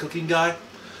 Sam the Cooking Guy.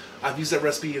 I've used that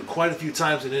recipe quite a few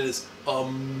times, and it is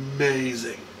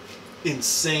amazing,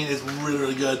 insane. It's really,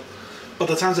 really good. But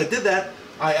the times I did that,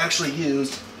 I actually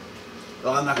used,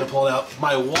 well, I'm not going to pull it out,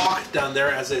 my wok down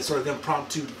there as a sort of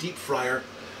impromptu deep fryer,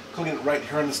 cooking it right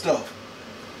here on the stove.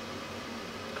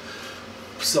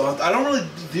 So I don't really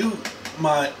do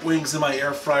my wings in my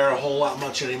air fryer a whole lot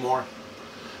much anymore.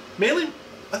 Mainly,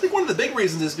 I think one of the big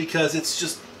reasons is because it's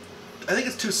just, I think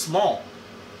it's too small.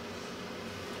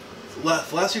 The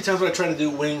last few times when I try to do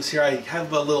wings here, I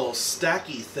have a little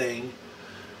stacky thing.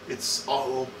 It's a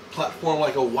little platform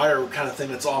like a wire kind of thing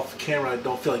that's off camera. I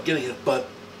don't feel like getting it, but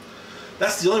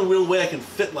that's the only real way I can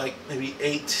fit like maybe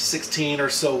 8, 16 or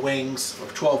so wings, or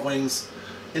 12 wings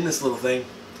in this little thing.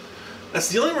 That's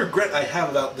the only regret I have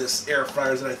about this air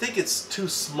fryer, is that I think it's too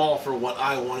small for what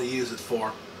I want to use it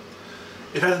for.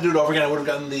 If I had to do it over again, I would have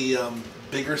gotten the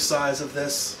bigger size of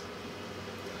this.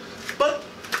 But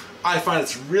I find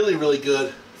it's really, really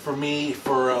good for me.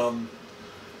 For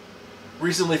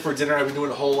recently for dinner, I've been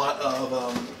doing a whole lot of,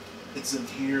 it's in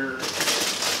here.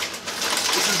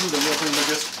 This isn't the real thing, but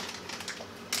just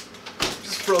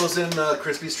frozen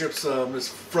crispy strips, just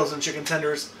frozen chicken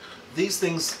tenders. These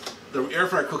things, the air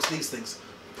fryer cooks these things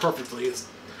perfectly. It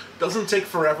doesn't take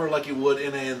forever like you would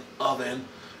in an oven,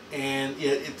 and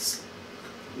it's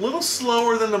a little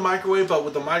slower than the microwave, but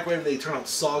with the microwave they turn out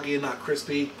soggy and not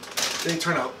crispy. They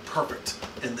turn out perfect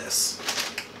in this.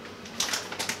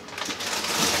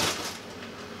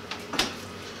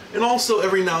 And also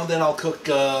every now and then I'll cook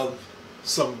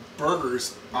some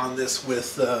burgers on this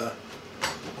with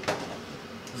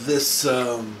this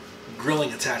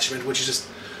grilling attachment, which is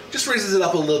just raises it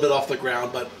up a little bit off the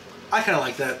ground, but I kind of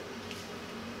like that.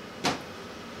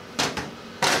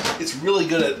 It's really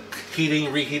good at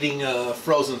heating, reheating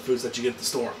frozen foods that you get at the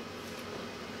store.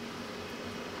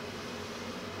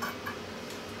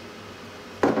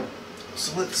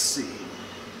 So let's see.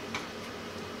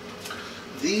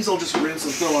 These I'll just rinse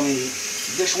and throw on the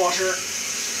dishwasher.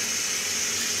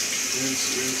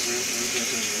 Rinse, rinse, rinse,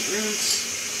 rinse, rinse, rinse.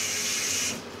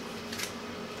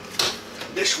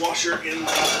 Dishwasher in the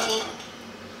middle.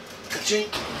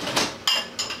 Ka-chink.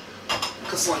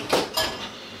 Ka-slank.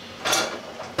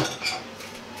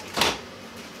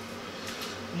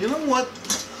 You know what?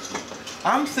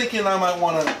 I'm thinking I might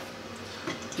want to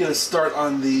get a start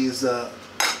on these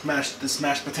this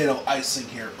mashed potato icing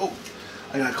here. Oh,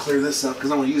 I gotta clear this up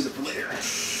because I want to use it for later.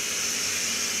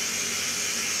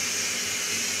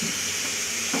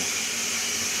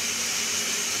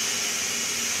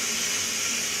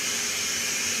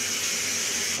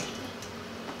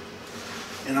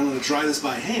 And I'm going to dry this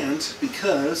by hand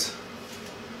because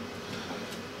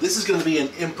this is going to be an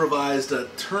improvised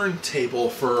turntable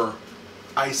for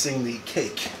icing the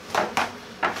cake.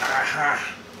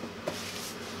 Aha.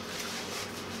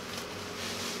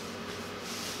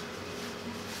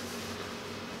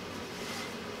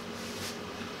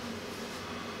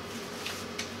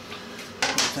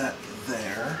 that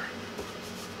there.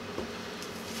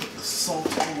 Put the salt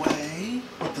away.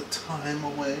 Put the thyme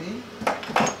away.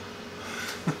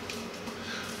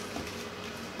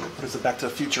 There's a Back to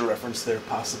the Future reference there,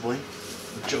 possibly.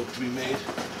 A joke to be made.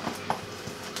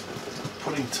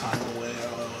 Putting thyme away.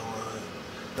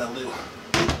 That'll do.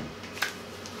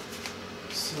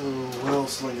 So, what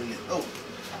else am I going to get? Oh,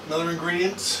 another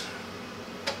ingredient.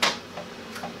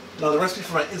 Now, the recipe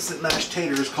for my instant mashed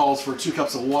taters calls for 2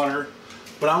 cups of water,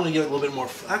 but I'm going to give it a little bit more.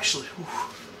 Actually,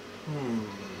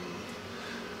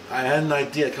 I had an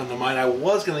idea come to mind. I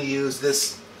was going to use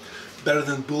this better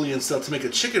than bouillon stuff to make a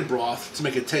chicken broth to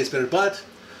make it taste better, but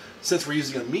since we're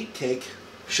using a meat cake,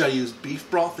 should I use beef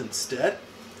broth instead?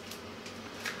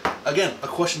 Again, a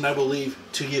question I will leave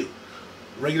to you.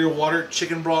 Regular water,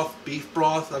 chicken broth, beef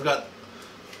broth. I've got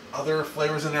other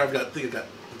flavors in there. I think I've got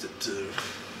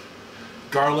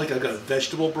garlic. I've got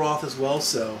vegetable broth as well.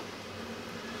 So,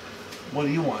 what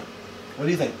do you want? What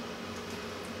do you think?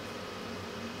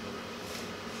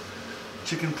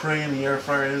 Chicken puree in the air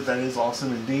fryer. That is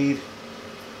awesome indeed.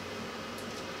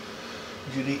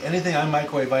 Judy, anything I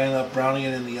microwave, I end up browning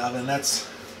it in the oven. I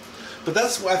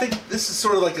think this is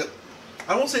sort of like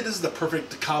I won't say this is the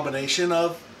perfect combination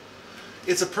of.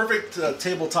 It's a perfect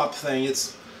tabletop thing.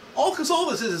 It's because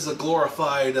all this is a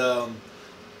glorified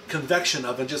convection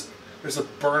oven. Just there's a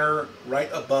burner right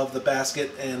above the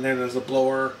basket, and then there's a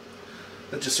blower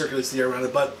that just circulates the air around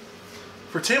it. But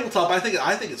for tabletop, I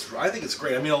think it's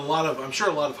great. I mean, I'm sure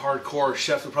a lot of hardcore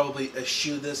chefs would probably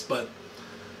eschew this, but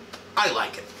I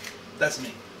like it. That's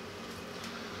me.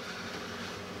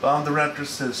 Bob the Raptor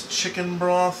says chicken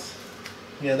broth.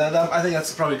 Yeah, I think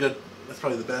that's probably good. That's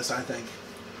probably the best, I think.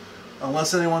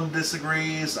 Unless anyone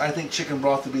disagrees, I think chicken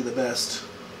broth would be the best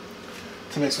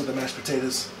to mix with the mashed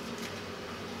potatoes.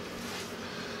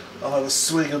 I'll have a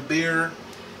swig of beer.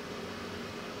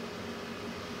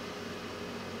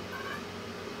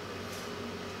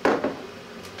 Get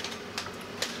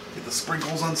the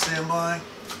sprinkles on standby.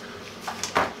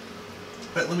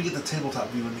 But let me get the tabletop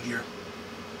view in the gear.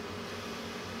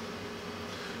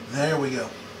 There we go.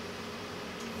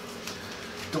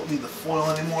 Don't need the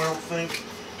foil anymore, I don't think.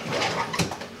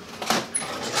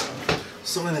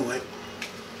 So anyway,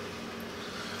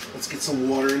 let's get some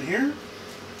water in here.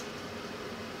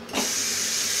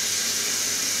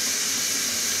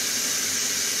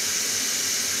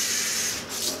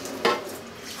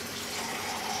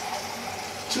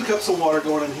 Two cups of water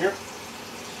going in here.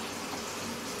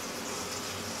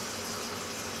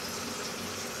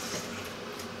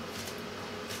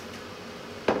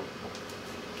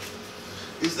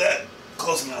 Is that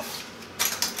close enough?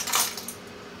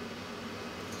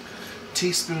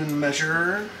 Teaspoon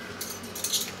measure.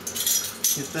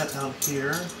 Get that out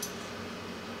here.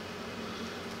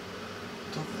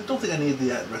 I don't think I need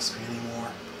that recipe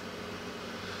anymore.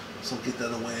 So I'll get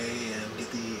that away and get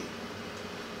the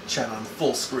chat on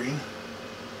full screen.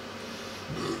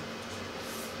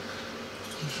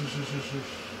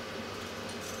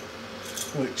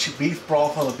 Wait, beef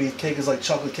broth on a beef cake is like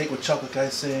chocolate cake with chocolate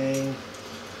icing.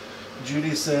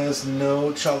 Judy says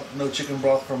no chicken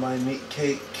broth for my meat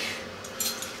cake.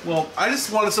 Well, I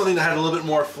just wanted something that had a little bit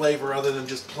more flavor other than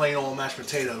just plain old mashed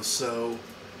potatoes, so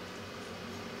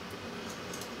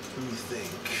let me think.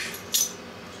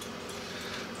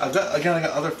 I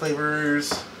got other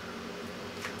flavors.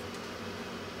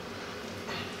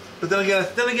 But then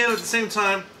again at the same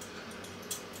time,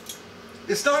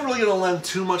 it's not really going to lend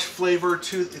too much flavor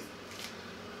to it.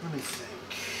 Let me think.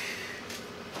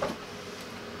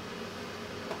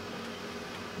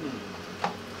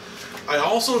 I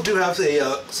also do have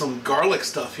some garlic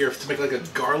stuff here to make like a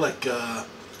garlic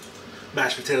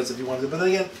mashed potatoes if you wanted to. But then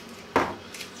again,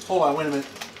 hold on, wait a minute.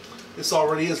 This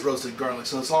already is roasted garlic,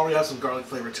 so it's already has some garlic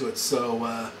flavor to it. So,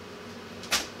 let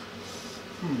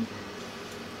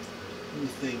me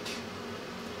think.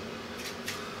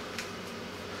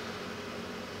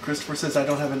 Christopher says I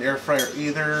don't have an air fryer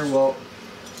either. Well,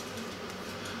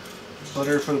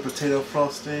 butter for the potato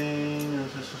frosting.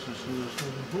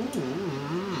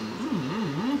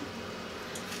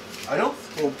 I don't.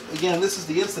 Well, again, this is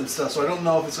the instant stuff, so I don't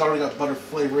know if it's already got butter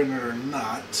flavor in it or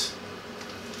not.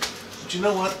 But you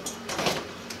know what?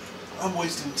 I'm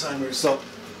wasting time here. So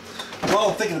while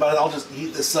I'm thinking about it, I'll just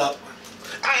heat this up.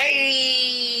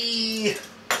 I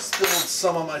spilled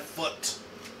some on my foot.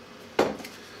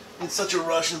 In such a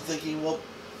rush and thinking, well,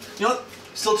 you know what?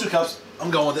 Still 2 cups.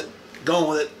 I'm going with it. Going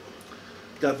with it.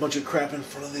 Got a bunch of crap in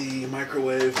front of the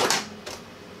microwave.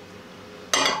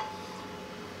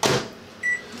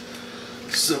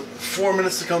 So 4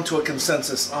 minutes to come to a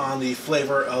consensus on the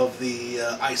flavor of the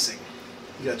icing.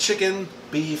 You got chicken,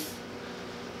 beef,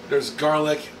 There's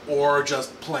garlic or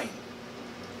just plain.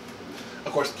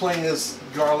 Of course, plain is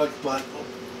garlic, but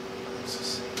let's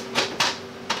just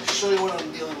show you what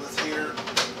I'm dealing with here.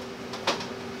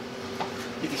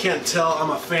 If you can't tell,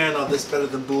 I'm a fan of this better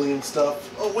than bouillon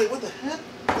stuff. Oh wait, what the heck?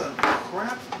 What the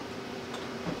crap?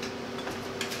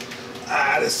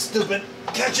 Ah, this stupid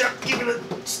ketchup, keeping it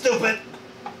stupid.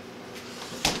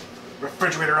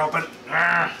 Refrigerator open.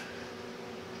 Ah.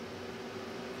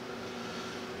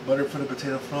 Butter for the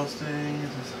potato frosting.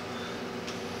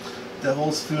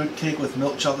 Devil's food cake with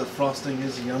milk chocolate frosting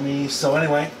is yummy. So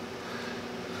anyway,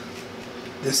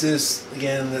 this is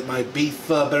again my beef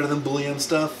better than bouillon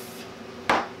stuff.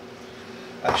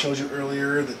 I showed you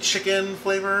earlier the chicken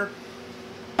flavor.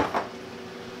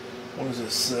 What is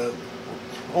this?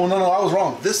 Oh no, I was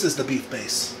wrong. This is the beef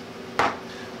base.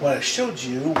 What I showed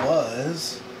you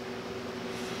was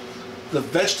the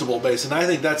vegetable base, and I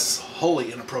think that's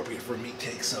wholly inappropriate for a meat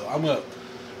cake. So I'm gonna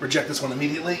reject this one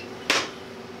immediately.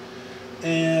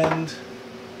 And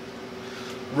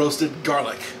roasted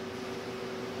garlic.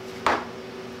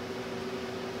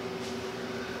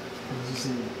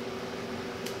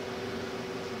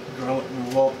 Garlic.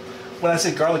 Well, when I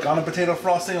say garlic on a potato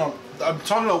frosting, I'm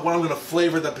talking about what I'm going to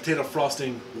flavor that potato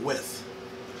frosting with.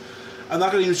 I'm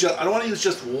not going to use just. I don't want to use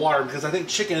just water because I think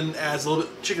chicken adds a little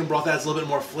bit. Chicken broth adds a little bit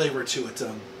more flavor to it.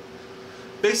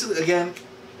 Basically, again,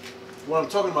 what I'm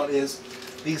talking about is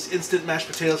these instant mashed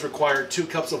potatoes require 2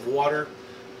 cups of water,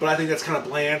 but I think that's kind of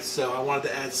bland, so I wanted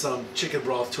to add some chicken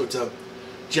broth to it to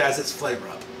jazz its flavor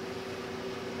up.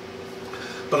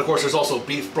 But of course, there's also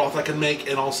beef broth I can make,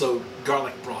 and also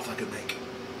garlic broth I can make.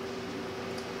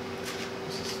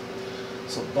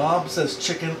 So Bob says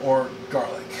chicken or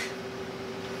garlic.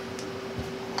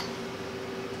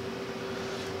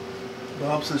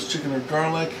 Bob says chicken or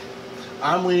garlic.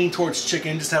 I'm leaning towards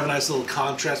chicken, just to have a nice little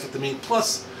contrast with the meat.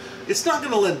 Plus, it's not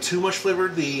going to lend too much flavor.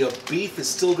 The beef is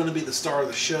still going to be the star of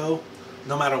the show,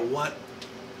 no matter what.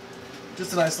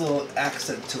 Just a nice little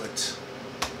accent to it.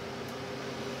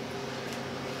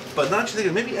 But not you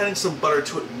thinking, maybe adding some butter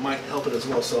to it might help it as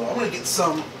well. So I'm going to get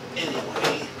some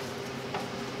anyway.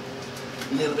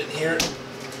 A little bit here.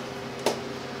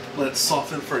 Let it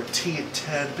soften for a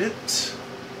tad bit.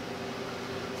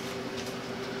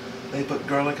 They put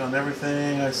garlic on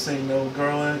everything. I say no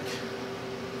garlic.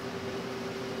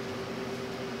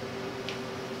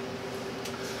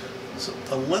 So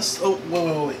unless, oh,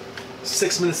 wait.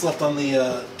 6 minutes left on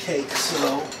the cake,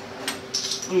 so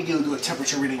let me do a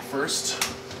temperature reading first.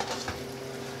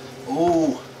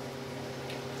 Oh,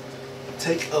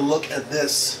 take a look at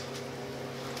this.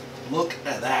 Look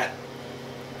at that.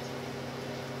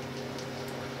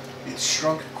 It's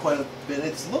shrunk quite a bit.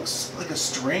 It looks like a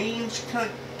strange kind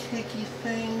of cakey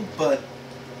thing, but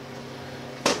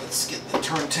let's get the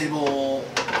turntable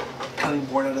cutting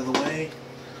board out of the way.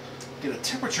 Get a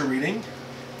temperature reading.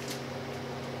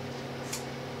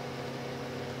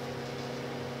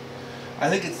 I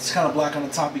think it's kind of black on the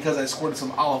top because I squirted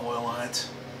some olive oil on it.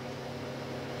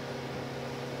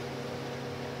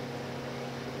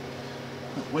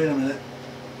 Wait a minute.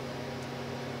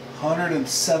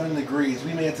 107 degrees.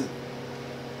 We may have to.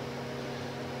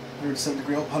 107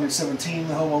 degrees. 117.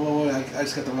 Oh, I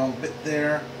just got the wrong bit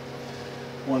there.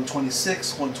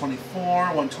 126, 124,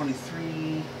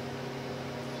 123.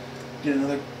 Get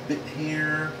another bit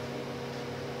here.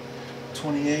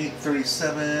 28,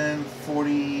 37,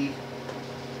 40.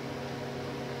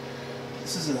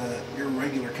 This is a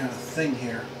irregular kind of thing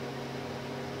here.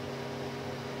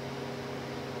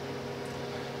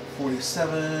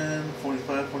 47,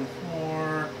 45,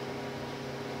 44.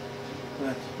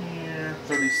 Back here,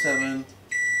 37.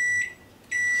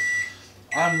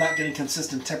 I'm not getting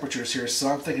consistent temperatures here, so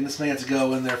I'm thinking this may have to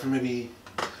go in there for maybe,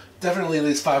 definitely at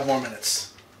least 5 more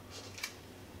minutes.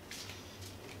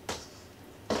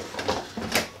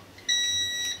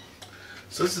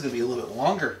 So this is going to be a little bit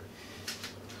longer.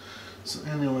 So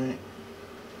anyway,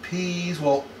 peas,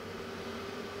 well,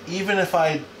 even if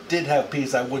I did have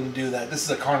peas, I wouldn't do that. This is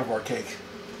a carnivore cake.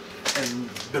 And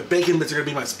the bacon bits are going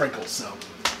to be my sprinkles, so.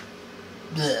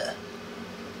 Blech.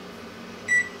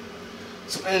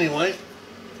 So anyway,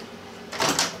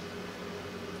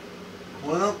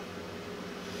 well,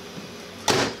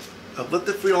 I've let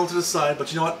the food all to the side,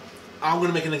 but you know what? I'm going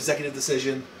to make an executive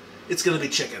decision. It's going to be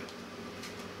chicken.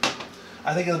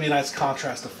 I think it'll be a nice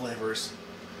contrast of flavors.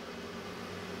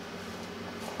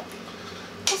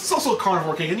 It's also a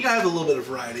carnivore cake, and you gotta have a little bit of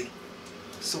variety.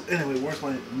 So anyway, where's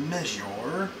my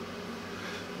measure?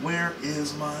 Where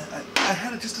is my... I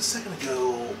had it just a second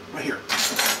ago. Right here.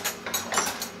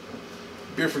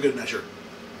 Beer for good measure.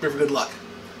 Beer for good luck.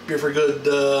 Beer for good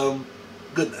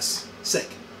goodness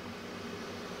sake.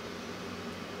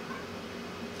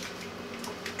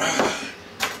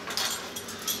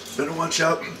 Better watch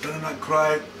out, better not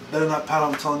cry, better not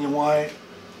pout, I'm telling you why.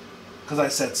 Because I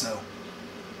said so.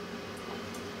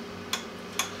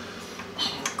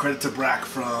 Credit to Brack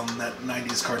from that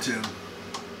 90s cartoon.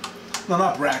 No,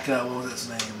 not Brack, what was his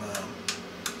name?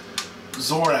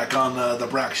 Zorak on the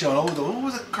Brack show. Oh, what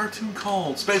was the cartoon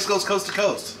called? Space Ghost Coast to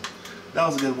Coast. That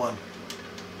was a good one.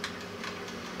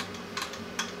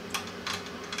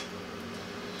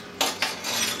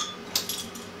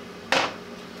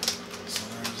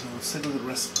 Let's take a look at the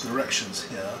rest directions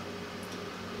here.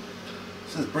 It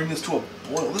says bring this to a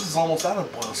boil. This is almost out of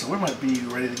boil, so we might be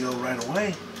ready to go right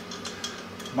away.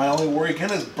 My only worry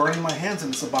again is burning my hands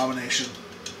in this abomination.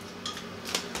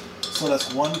 So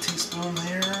that's 1 teaspoon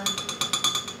there.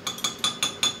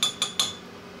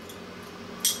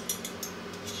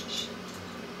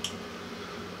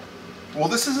 Well,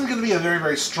 this isn't going to be a very,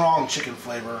 very strong chicken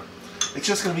flavor. It's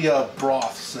just going to be a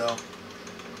broth, so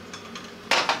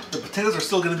the potatoes are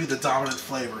still going to be the dominant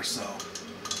flavor, so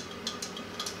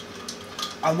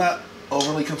I'm not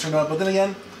overly concerned about it. But then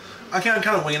again, I can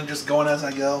kind of wing it, just going as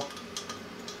I go.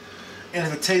 And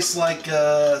if it tastes like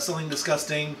something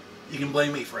disgusting, you can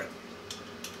blame me for it.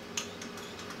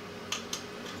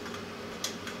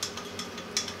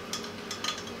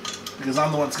 Because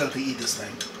I'm the one that's got to eat this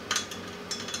thing.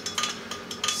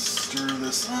 Stir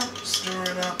this up, stir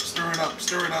it up, stir it up,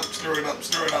 stir it up, stir it up,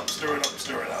 stir it up, stir it up,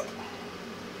 stir it up.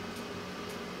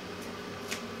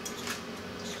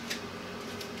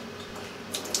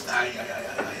 I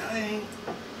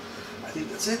think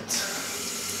that's it.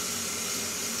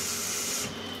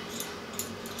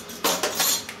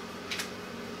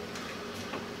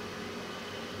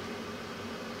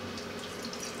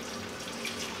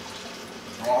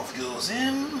 Broth goes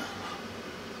in.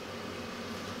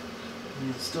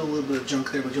 There's still a little bit of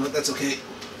junk there, but you know what? That's okay.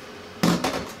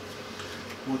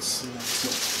 What's next?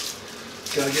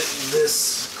 So, gotta get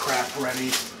this crap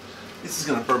ready. This is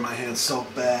gonna burn my hands so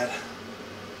bad.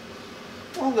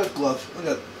 Well, I've got gloves. I've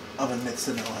got oven mitts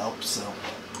and it'll help. So,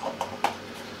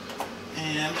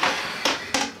 and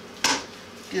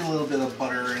get a little bit of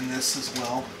butter in this as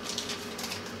well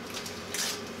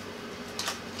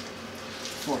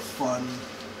for fun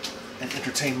and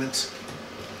entertainment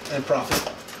and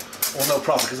profit. Well, no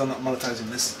profit because I'm not monetizing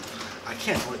this. I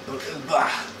can't wait.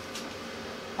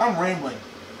 I'm rambling.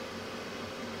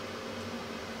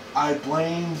 I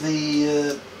blame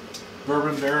the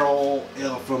bourbon barrel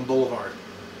ale from Boulevard.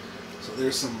 So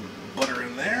there's some butter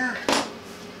in there.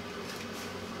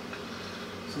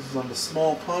 This is on the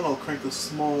small pot. I'll crank the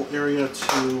small area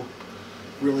to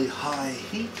really high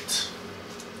heat.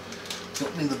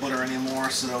 Don't need the butter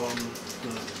anymore, so I'm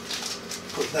going to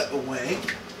put that away.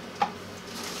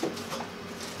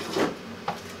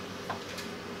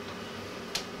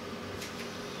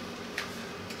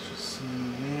 Just see,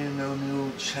 and no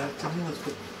new chat to me. Let's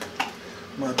put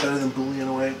my Better Than Bouillon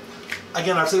away.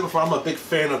 Again, I've said it before, I'm a big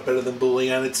fan of Better Than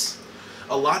Bouillon. It's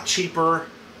a lot cheaper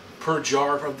per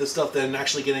jar of this stuff than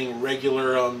actually getting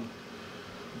regular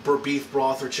beef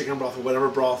broth or chicken broth or whatever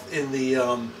broth in the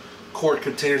quart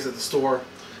containers at the store.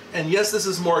 And yes, this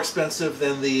is more expensive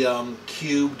than the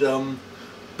cubed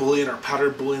bouillon or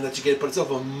powdered bouillon that you get, but it's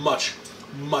of a much,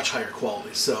 much higher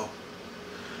quality. So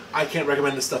I can't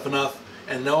recommend this stuff enough.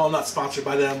 And no, I'm not sponsored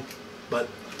by them, but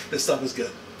this stuff is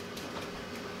good.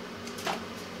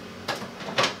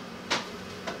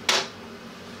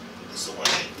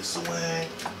 This away.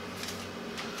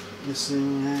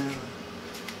 Missing there.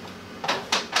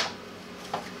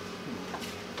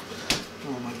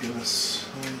 Oh my goodness.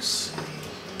 Let me see.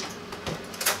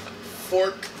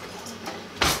 Fork.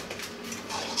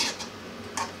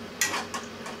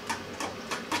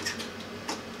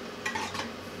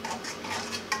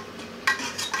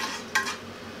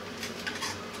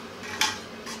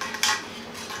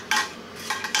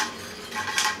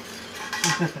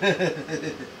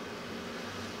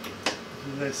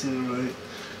 Did I see it right?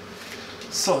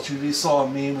 So you saw a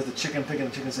meme with the chicken picking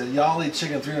and the chicken said, "Y'all eat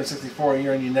chicken 364 a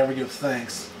year and you never give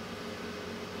thanks."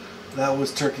 That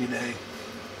was Turkey Day.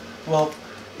 Well,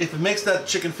 if it makes that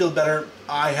chicken feel better,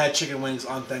 I had chicken wings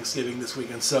on Thanksgiving this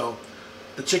weekend, so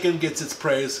the chicken gets its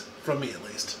praise from me at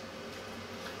least.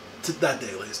 To that day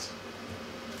at least.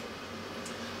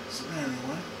 So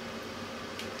anyway,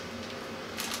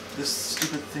 this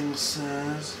stupid thing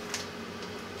says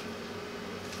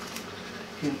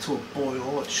heat it to a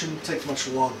boil. It shouldn't take much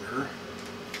longer.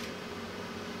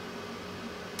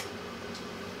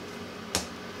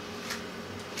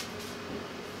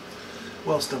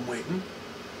 Whilst I'm waiting.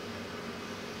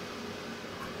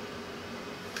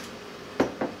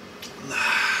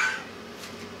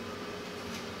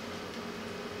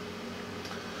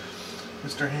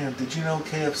 Mr. Ham, did you know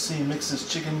KFC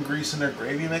mixes chicken grease in their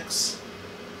gravy mix?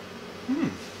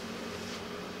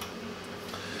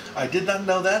 I did not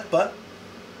know that, but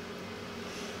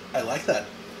I like that.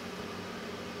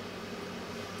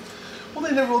 Well,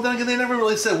 then again, they never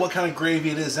really said what kind of gravy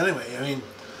it is anyway. I mean,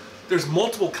 there's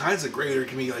multiple kinds of gravy. There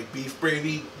can be like beef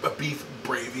gravy,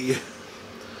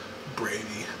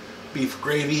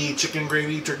 chicken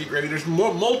gravy, turkey gravy. There's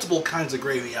multiple kinds of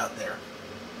gravy out there.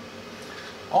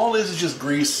 All it is just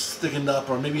grease thickened up,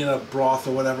 or maybe in a broth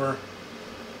or whatever.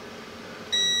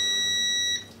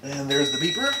 And there's the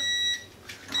beeper.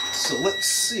 So let's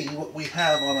see what we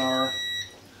have on our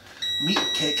meat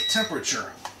cake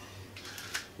temperature.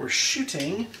 We're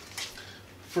shooting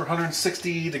for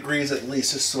 160 degrees at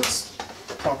least, just so it's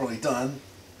properly done.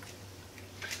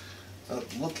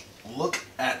 Look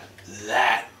at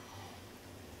that.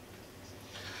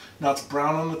 Now it's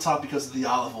brown on the top because of the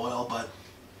olive oil, but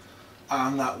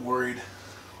I'm not worried.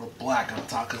 Or black on the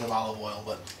top because of olive oil,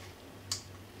 but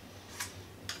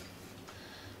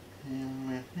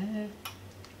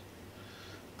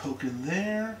poke in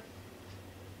there.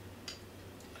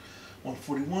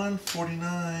 141,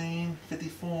 49,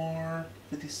 54,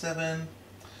 57,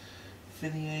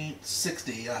 58,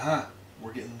 60.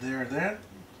 We're getting there.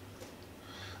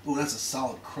 Oh, that's a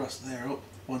solid crust there. Oh,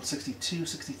 162,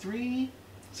 63,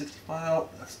 65.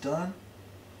 That's done.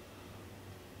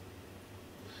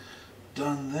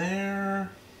 Done there.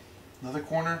 Another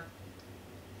corner.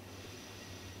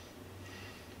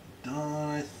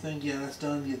 Done, I think. Yeah, that's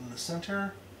done. Get in the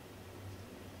center.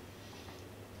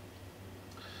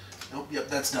 Nope, yep,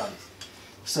 that's done.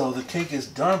 So the cake is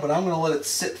done, but I'm going to let it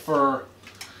sit for...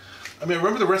 I mean,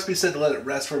 remember the recipe said to let it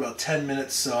rest for about 10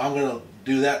 minutes, so I'm going to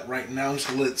do that right now. I'm just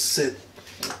going to let it sit.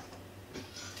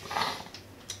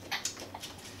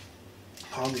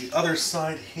 On the other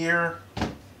side here.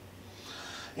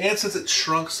 And since it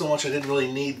shrunk so much, I didn't really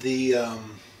need the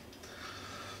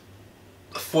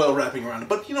foil wrapping around it.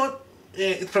 But you know what?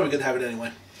 It's probably good to have it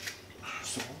anyway.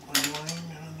 So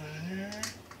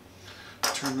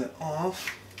turn that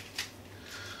off.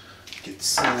 Get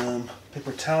some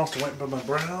paper towels to wipe my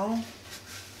brow.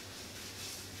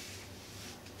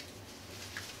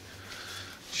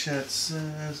 Chat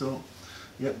says, oh,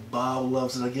 yep, Bob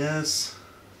loves it, I guess.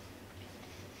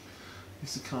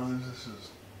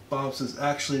 Bob says,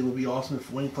 actually, it would be awesome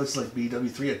if wing places like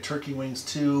BW3 had turkey wings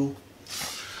too.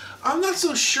 I'm not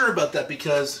so sure about that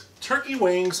because turkey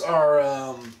wings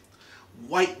are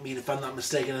white meat, if I'm not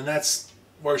mistaken, and that's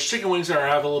whereas chicken wings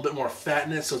have a little bit more fat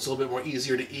in it, so it's a little bit more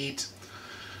easier to eat.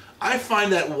 I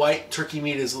find that white turkey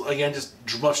meat is, again, just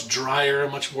much drier,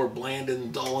 much more bland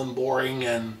and dull and boring,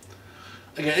 and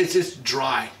again, it's just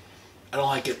dry. I don't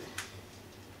like it.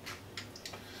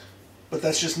 But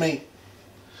that's just me.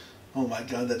 Oh my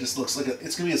god, that just looks like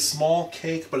it's going to be a small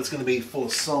cake, but it's going to be full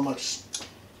of so much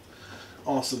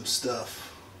awesome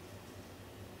stuff.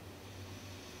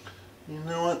 You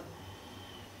know what?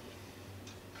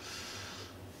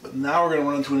 But now we're going to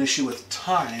run into an issue with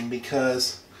time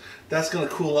because that's going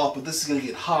to cool off, but this is going to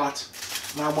get hot.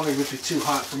 And I'm wondering if it's too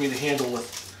hot for me to handle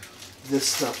with this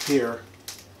stuff here.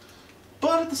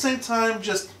 But at the same time,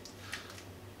 just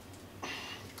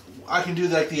I can do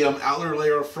like the outer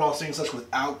layer of frosting and such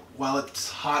without, while it's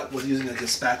hot, with using like a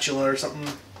spatula or something.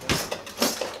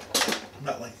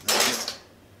 Not like that.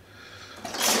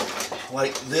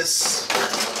 Like this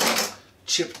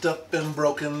chipped up and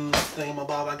broken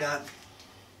thingamabob I got.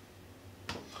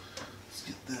 Let's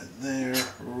get that there,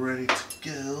 ready to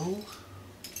go.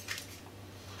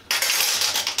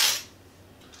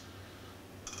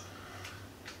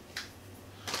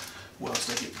 Well,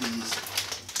 so I get these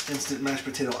instant mashed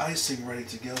potato icing ready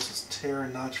to go. So it's tear a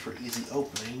notch for easy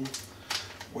opening.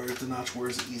 Where's the notch?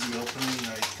 Where's the easy opening?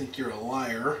 I think you're a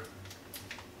liar.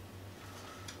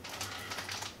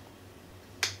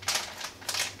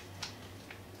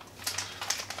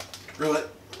 Drill it.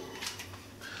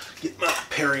 Get my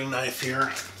paring knife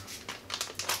here.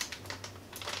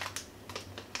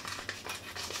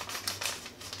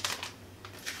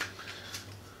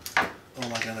 Oh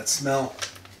my god, that smell.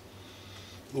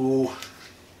 Ooh.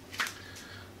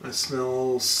 I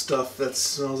smell stuff that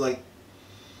smells like...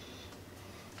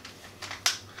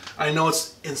 I know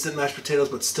it's instant mashed potatoes,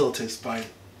 but still it tastes fine.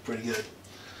 Pretty good.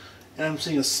 And I'm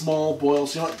seeing a small boil,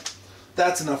 so you know what?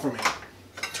 That's enough for me.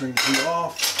 Turn the heat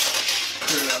off.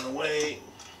 Put it out of the way.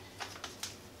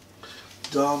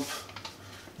 Dump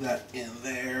that in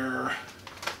there.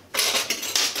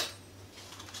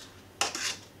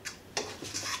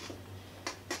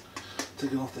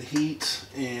 Take it off the heat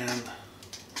and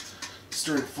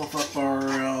start to fluff up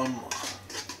our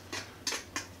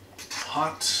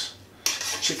hot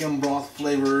chicken broth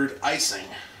flavored icing.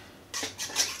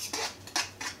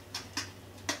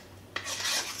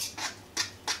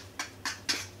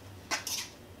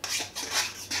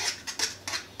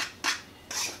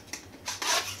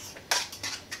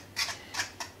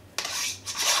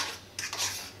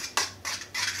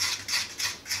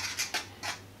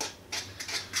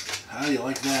 How do you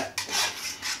like that?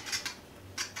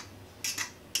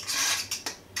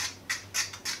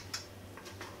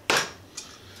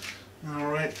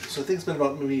 Alright, so I think it's been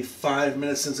about maybe 5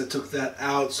 minutes since I took that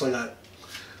out, so I got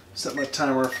set my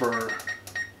timer for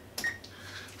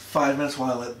 5 minutes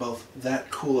while I let both that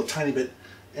cool a tiny bit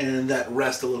and that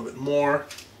rest a little bit more.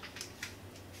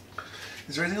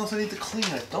 Is there anything else I need to clean?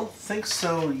 I don't think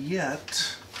so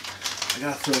yet. I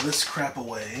gotta throw this crap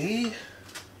away.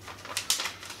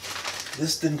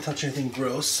 This didn't touch anything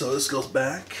gross, so this goes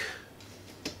back.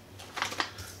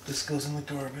 This goes in the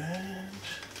garbage.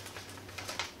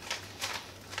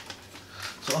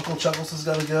 So Uncle Chuckles has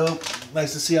got to go.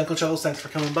 Nice to see Uncle Chuckles. Thanks for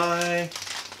coming by.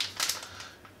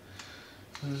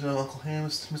 Uncle Ham,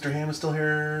 Mr. Ham is still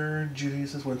here. Judy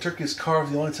says, when turkey is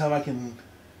carved, the only time I can...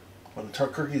 When the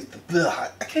turkey is... I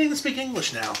can't even speak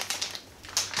English now.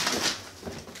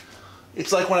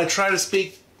 It's like when I try to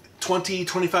speak 20,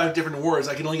 25 different words,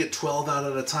 I can only get 12 out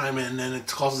at a time, and then it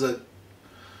causes a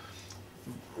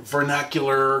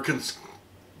vernacular...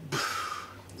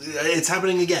 It's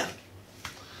happening again.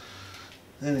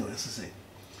 Anyways, let's see.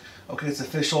 Okay, it's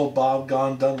official. Bob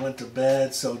gone, done, went to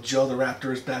bed. So Joe the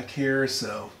Raptor is back here.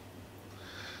 So,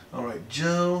 all right,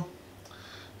 Joe.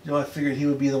 Joe, I figured he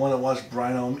would be the one that watched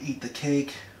Bryno eat the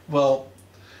cake. Well,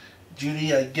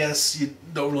 Judy, I guess you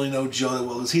don't really know Joe that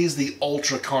well, because he's the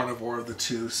ultra carnivore of the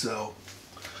two. So,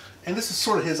 and this is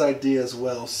sort of his idea as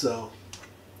well. So,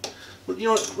 but you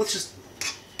know what? Let's just.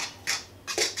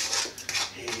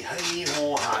 Hey,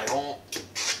 ho, hi, ho.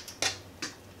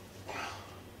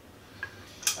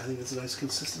 I think it's a nice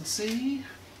consistency.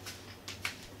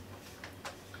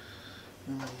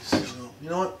 You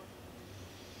know what?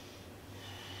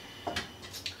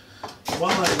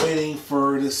 While I'm waiting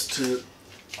for this to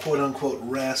quote-unquote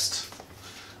rest,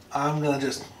 I'm going to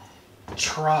just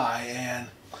try and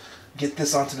get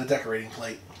this onto the decorating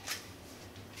plate.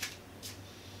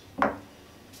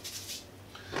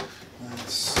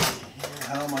 Let's see here.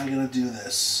 How am I going to do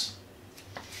this?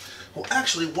 Well,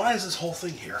 actually, why is this whole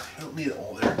thing here? I don't need it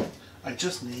all there. I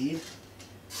just need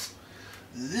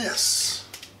this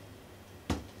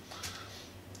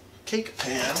cake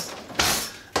pan.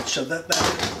 Shove that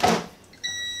back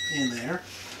in there.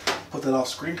 Put that off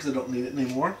screen because I don't need it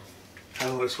anymore. Have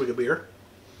another swig of beer.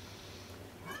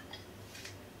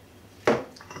 I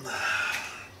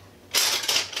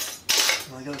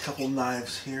got a couple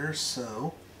knives here,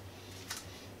 so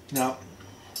now.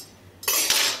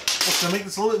 What's going to make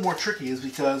this a little bit more tricky is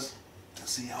because,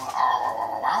 let's see,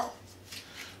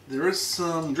 there is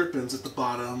some drippings at the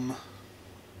bottom.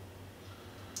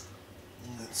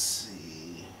 Let's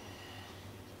see.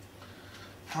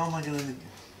 How am I going to...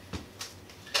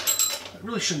 It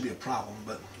really shouldn't be a problem,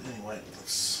 but anyway,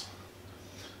 let's...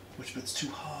 Which bit's too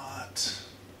hot?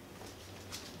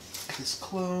 This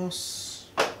close.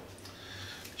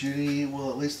 Judy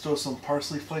will at least throw some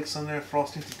parsley flakes on there,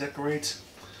 frosting to decorate.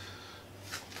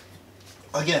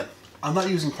 Again, I'm not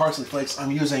using parsley flakes,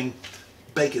 I'm using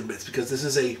bacon bits because this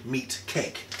is a meat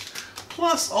cake.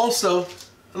 Plus, also,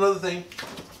 another thing,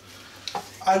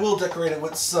 I will decorate it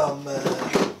with some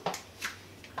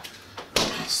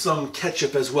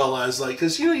ketchup as well as like,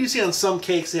 because you know you see on some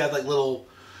cakes they have like little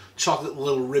chocolate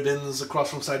little ribbons across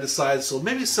from side to side, so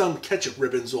maybe some ketchup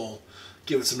ribbons will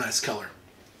give it some nice color.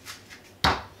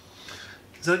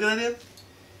 Is that a good idea?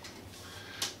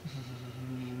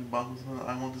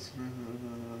 I want this.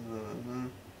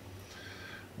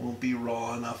 Won't be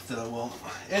raw enough though. Well,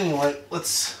 anyway,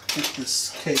 let's get this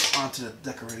cake onto the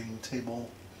decorating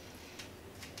table.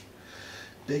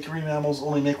 Bakery mammals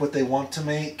only make what they want to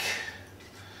make,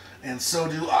 and so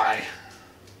do I.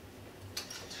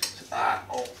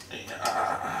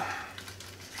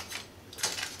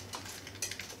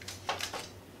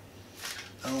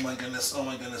 Oh my goodness! Oh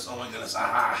my goodness! Oh my goodness!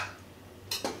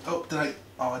 Oh, did I?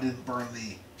 Oh, I didn't burn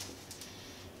the.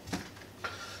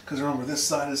 Because remember, this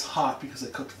side is hot because I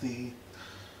cooked the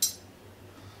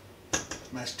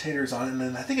mashed taters on it. And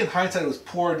then I think in hindsight it was a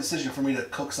poor decision for me to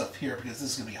cook stuff here because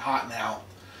this is going to be hot now.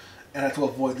 And I have to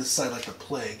avoid this side like the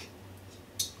plague.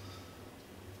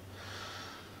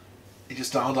 It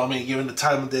just dawned on me, given the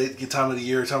time of the day, time of the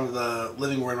year, time of the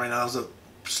living we're in right now, is a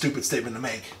stupid statement to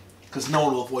make. Because no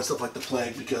one will avoid stuff like the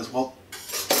plague because, well,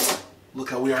 look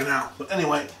how we are now. But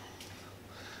anyway,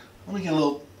 let me get a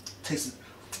little taste of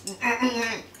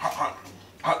hot.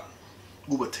 Hot.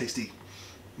 Ooh, but tasty.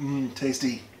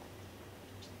 Tasty.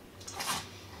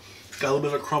 Got a little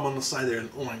bit of a crumb on the side there.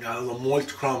 Oh my god, it's a moist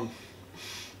crumb.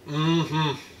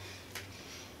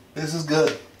 This is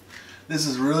good. This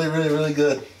is really, really, really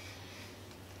good.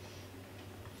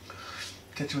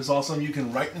 Ketchup is awesome. You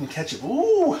can write in ketchup.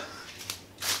 Ooh!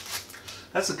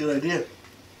 That's a good idea.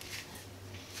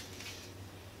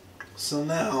 So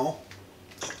now,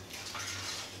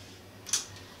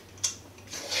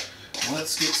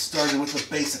 let's get started with the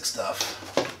basic stuff.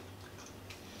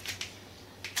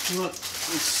 You know what?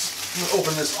 I'm gonna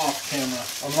open this off camera.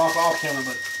 I'm not off camera,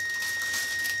 but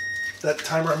that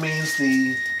timer means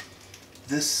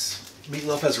this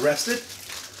meatloaf has rested.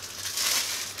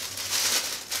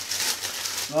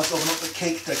 Now let's open up the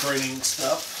cake decorating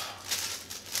stuff.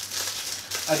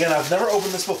 Again, I've never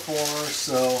opened this before,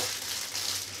 so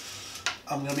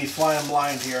I'm gonna be flying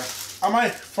blind here.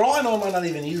 For all I know, I might not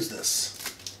even use this.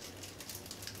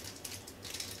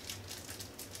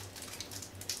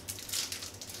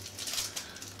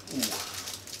 Ooh.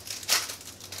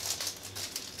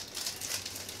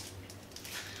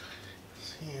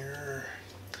 Here.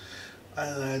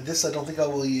 This I don't think I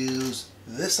will use.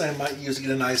 This I might use to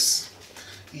get a nice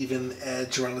even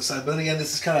edge around the side. But again,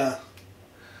 this is kind of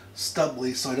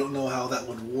stubbly, so I don't know how that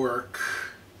would work.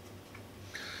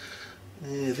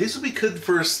 These would be good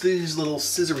for these little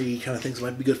scissory kind of things.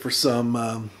 Might be good for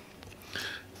some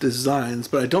designs,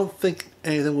 but I don't think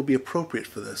anything will be appropriate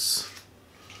for this.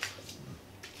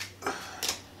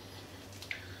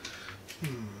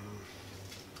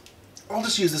 I'll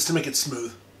just use this to make it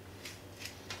smooth.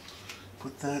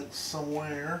 Put that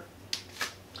somewhere.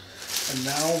 And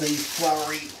now the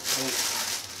floury.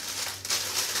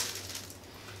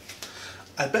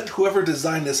 I bet whoever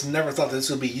designed this never thought this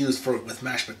would be used with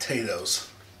mashed potatoes.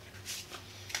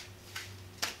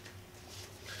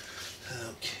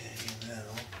 Okay,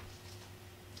 now.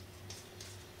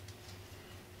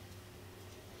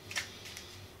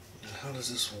 How does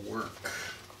this work?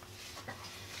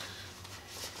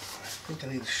 I think I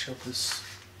need to shove this.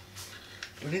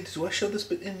 Do I shove this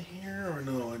bit in here, or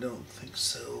no? I don't think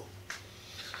so.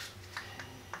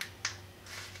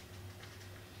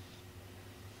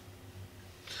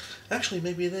 Actually,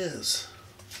 maybe it is.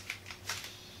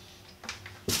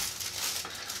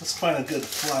 Let's find a good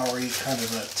floury kind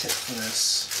of a tip for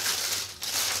this.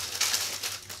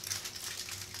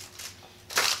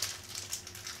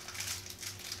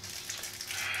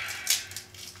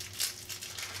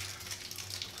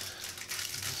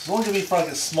 It's only going to be for like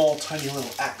a small, tiny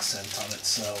little accent on it,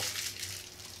 so.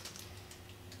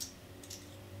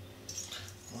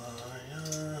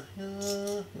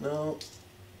 No.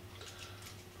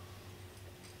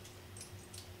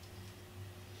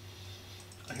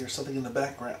 I hear something in the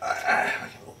background. I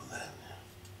can open that.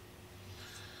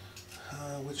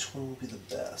 Which one will be the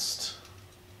best?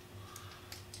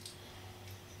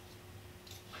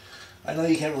 I know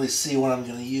you can't really see what I'm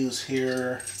going to use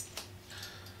here.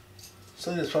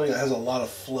 Something that probably has a lot of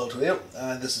flow to it. Yep,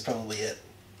 this is probably it.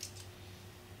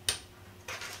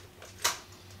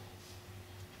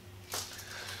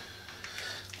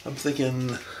 I'm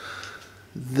thinking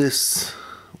this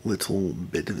little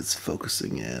bit of it's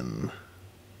focusing in.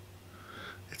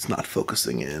 It's not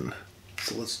focusing in.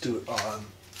 So let's do it on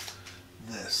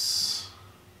this.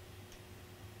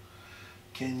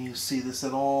 Can you see this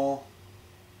at all?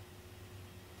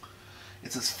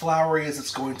 It's as floury as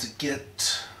it's going to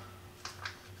get.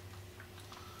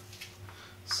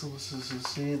 So this is,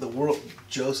 see, the world,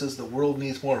 Joe says the world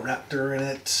needs more raptor in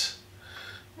it.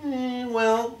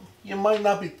 Well, you might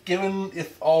not be given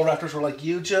if all raptors were like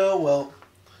you, Joe. Well,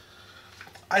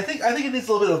 I think it needs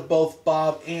a little bit of both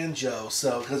Bob and Joe.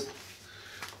 So, because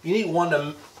you need one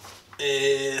to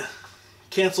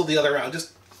cancel the other out.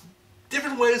 Just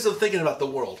different ways of thinking about the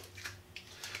world.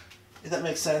 If that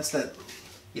makes sense, that,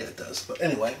 yeah, it does. But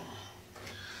anyway,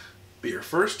 beer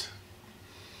first.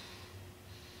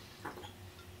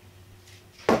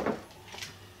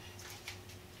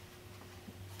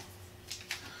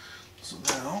 So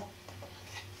now,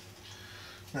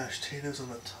 mashed potatoes on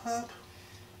the top.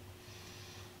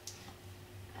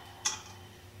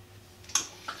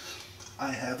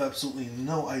 I have absolutely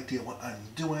no idea what I'm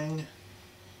doing,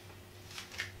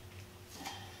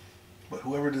 but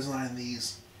whoever designed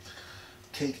these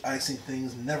cake icing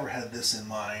things never had this in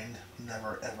mind.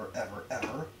 Never, ever, ever,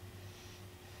 ever.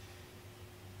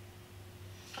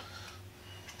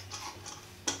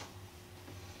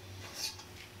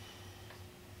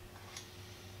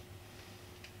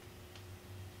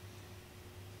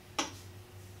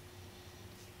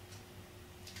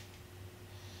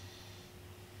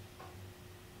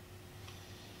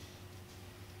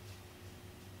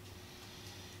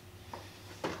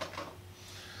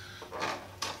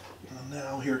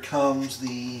 Now here comes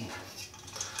the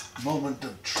moment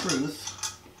of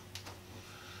truth,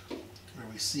 where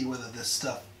we see whether this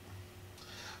stuff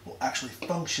will actually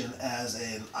function as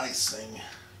an icing.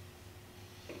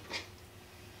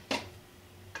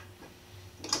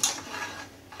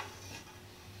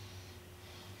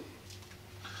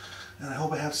 And I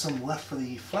hope I have some left for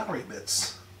the floury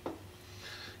bits.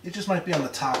 It just might be on the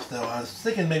top though. I was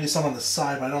thinking maybe some on the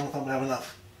side, but I don't know if I'm going to have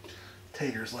enough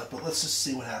taters left, but let's just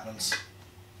see what happens.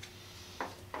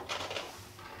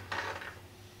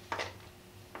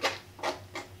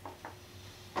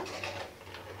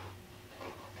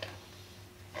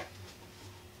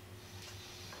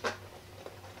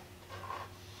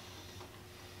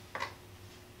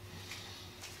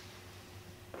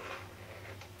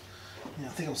 Yeah, I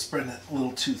think I'm spreading it a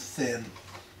little too thin.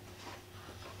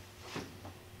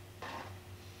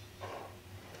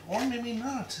 Or maybe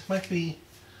not. It might be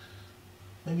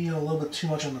maybe a little bit too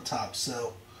much on the top,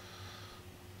 so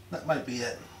that might be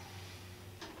it.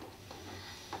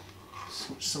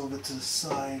 Switch some of it to the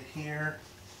side here.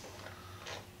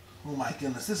 Oh my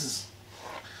goodness, this is...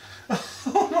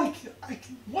 Oh my god,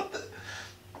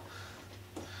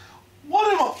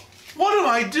 what am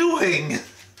I doing?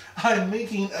 I'm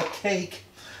making a cake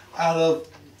out of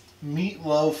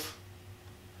meatloaf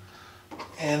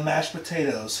and mashed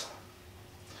potatoes.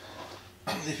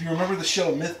 If you remember the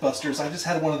show Mythbusters, I just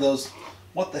had one of those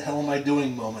what the hell am I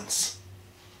doing moments.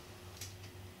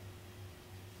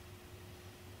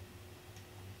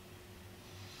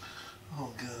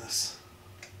 Oh goodness.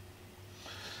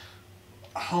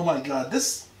 Oh my god,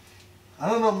 this, I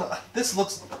don't know, this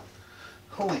looks,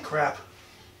 holy crap.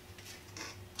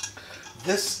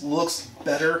 This looks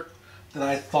better than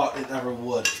I thought it ever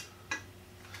would.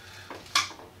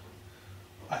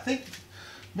 I think,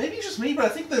 maybe it's just me, but I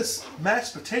think this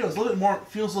mashed potato is a little bit more,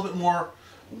 feels a little bit more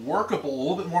workable, a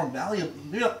little bit more malleable.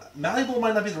 Maybe not, malleable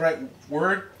might not be the right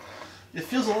word. It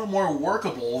feels a little more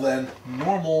workable than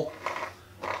normal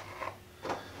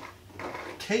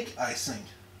cake icing.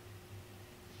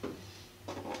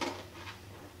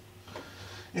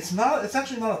 It's not, it's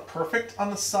actually not a perfect on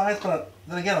the sides, but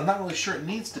then again, I'm not really sure it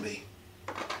needs to be.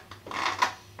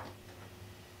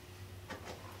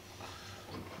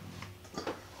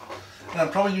 And I'm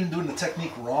probably even doing the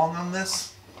technique wrong on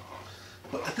this,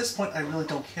 but at this point I really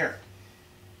don't care.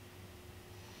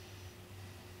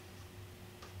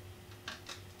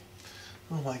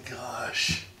 Oh my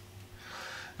gosh.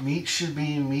 Meat should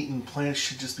be meat and plants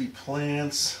should just be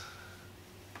plants.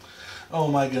 Oh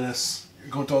my goodness. You're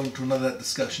going to into another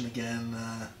discussion again.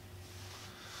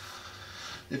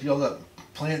 If y'all got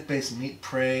plant-based meat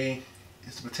prey,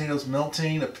 is the potatoes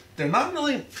melting? They're not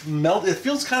really melt. It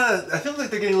feels kind of, I feel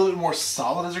like they're getting a little bit more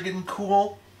solid as they're getting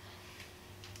cool.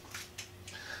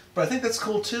 But I think that's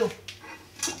cool too.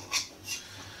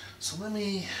 So let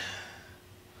me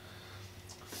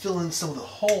fill in some of the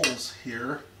holes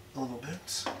here a little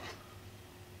bit.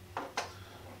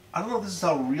 I don't know if this is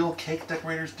how real cake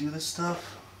decorators do this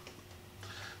stuff,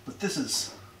 but this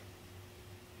is,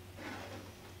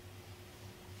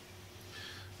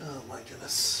 oh my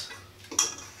goodness.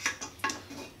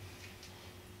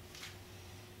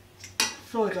 I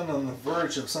feel like I'm on the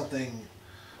verge of something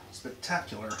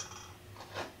spectacular.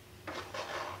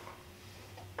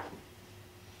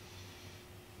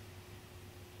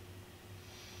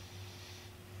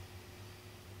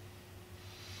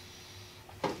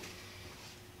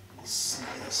 Let's see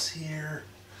this here.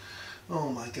 Oh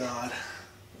my god.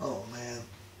 Oh man.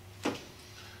 This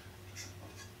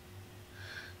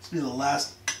will be the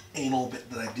last anal bit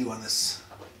that I do on this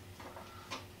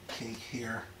cake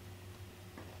here.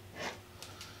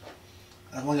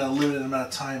 I've only got a limited amount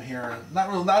of time here. I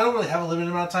don't really have a limited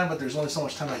amount of time, but there's only so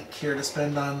much time I care to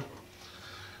spend on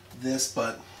this.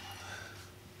 But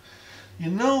you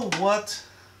know what?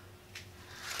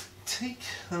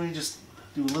 Let me just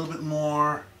do a little bit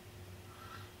more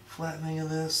flattening of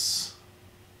this.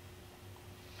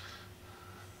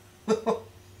 What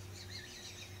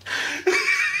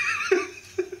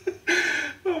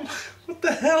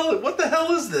the hell? What the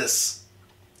hell is this?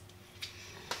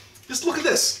 Just look at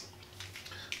this.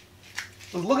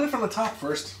 Look at it from the top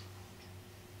first.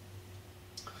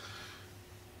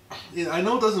 Yeah, I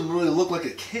know it doesn't really look like a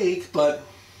cake, but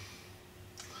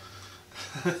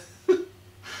I'm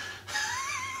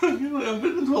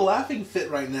getting into a laughing fit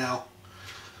right now.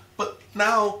 But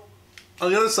now,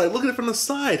 on the other side, look at it from the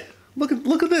side. Look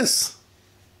at this.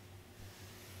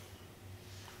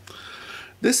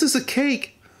 This is a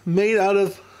cake made out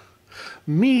of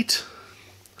meat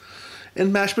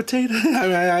and mashed potato.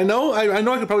 I know I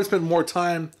could probably spend more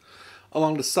time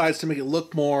along the sides to make it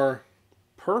look more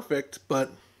perfect,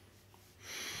 but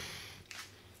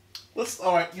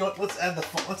All right, you know what? Let's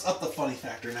up the funny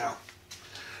factor now.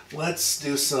 Let's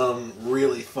do some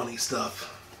really funny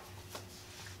stuff.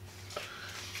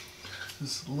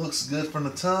 This looks good from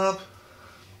the top.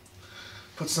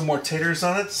 Put some more taters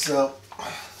on it. So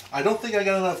I don't think I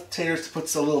got enough taters to put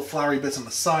some little floury bits on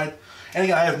the side. And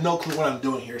again, I have no clue what I'm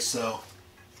doing here, so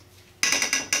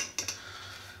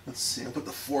let's see. I'll put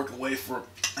the fork away for.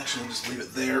 Actually, I'll just leave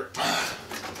it there.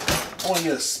 I want to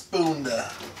get a spoon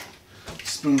to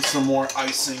spoon some more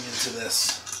icing into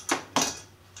this.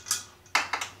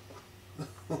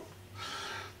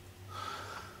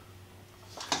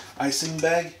 Icing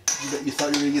bag. You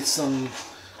thought you were going to get some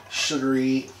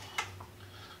sugary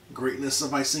greatness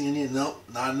of icing in you? Nope,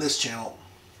 not in this channel.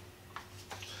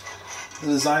 The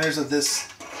designers of this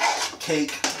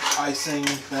cake, icing,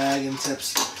 bag, and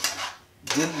tips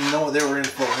didn't know what they were in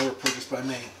for. They were purchased by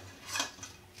me.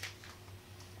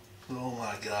 Oh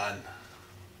my God.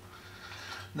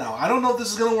 Now, I don't know if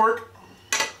this is going to work,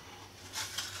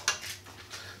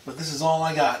 but this is all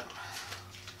I got.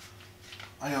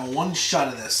 I got one shot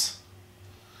of this.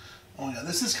 Oh my God,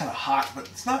 this is kind of hot, but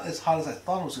it's not as hot as I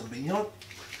thought it was going to be. You know what?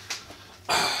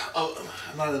 Oh,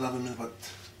 not another minute, but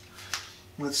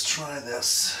let's try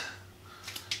this.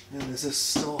 And is this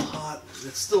still hot?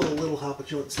 It's still a little hot, but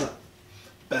you know what? It's not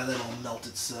bad that it'll melt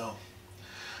it, so.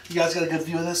 You guys got a good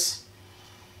view of this?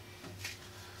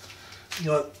 You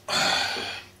know what?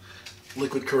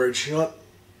 Liquid courage. You know what?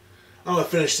 I'm going to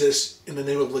finish this in the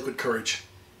name of liquid courage.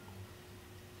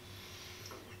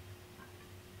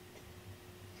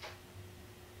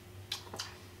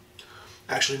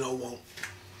 Actually, no, it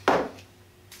won't.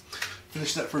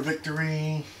 Finish that for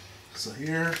victory. So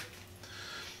here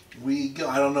we go.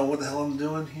 I don't know what the hell I'm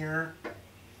doing here.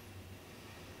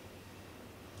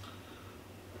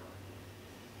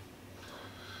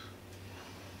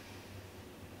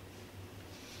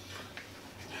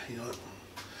 You know what?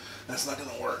 That's not going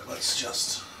to work. Let's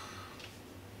just...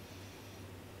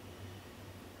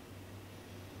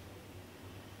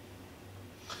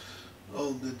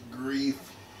 Oh, good grief.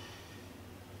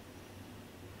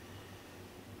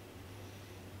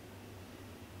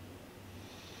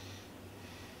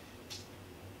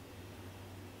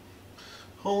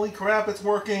 Holy crap, it's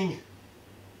working.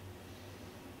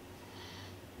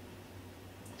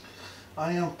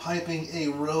 I am piping a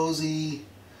rosy,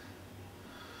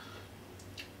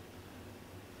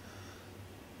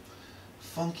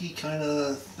 funky kind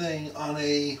of thing on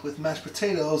with mashed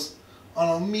potatoes on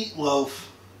a meatloaf.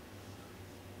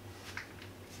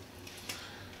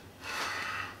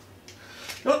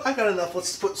 You know what? I got enough.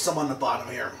 Let's put some on the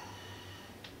bottom here.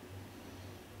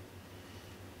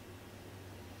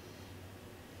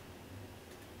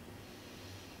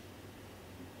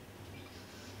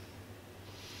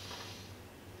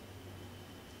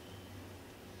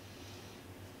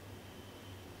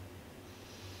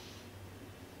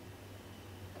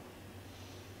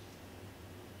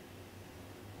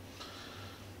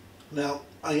 Now,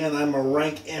 again, I'm a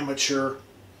rank amateur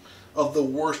of the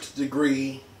worst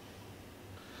degree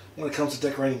when it comes to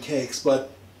decorating cakes, but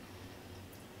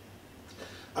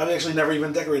I've actually never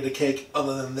even decorated a cake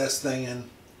other than this thing, and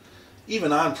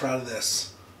even I'm proud of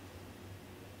this.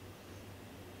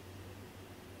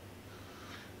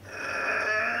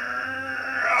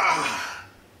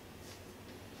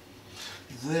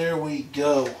 There we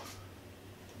go.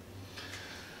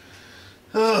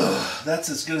 That's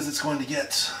as good as it's going to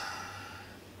get.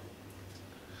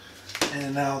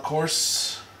 And now, of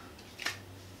course,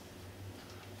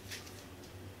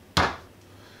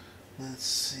 let's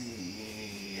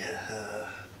see.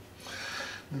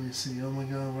 Let me see. Oh my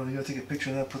God! Well, I gotta take a picture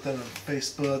of that. Put that on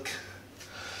Facebook.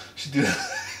 Should do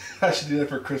that. I should do that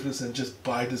for Christmas and just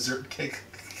buy dessert cake.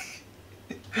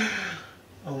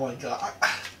 Oh my God!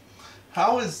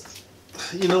 How is?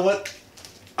 You know what?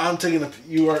 I'm taking a.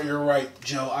 You're right,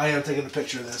 Joe. I am taking a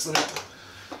picture of this.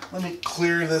 Let me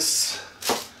clear this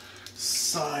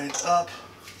side up.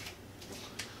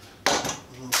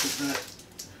 I'll put that.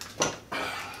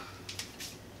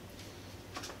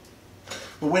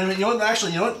 But wait a minute. You know what?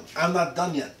 Actually, you know what? I'm not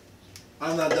done yet.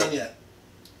 I'm not done yet.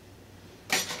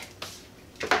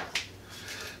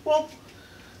 Well,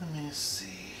 let me see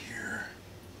here.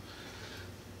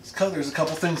 There's a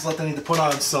couple things left I need to put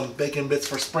on. Some bacon bits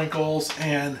for sprinkles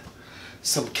and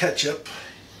some ketchup.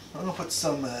 I'm gonna put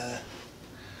some.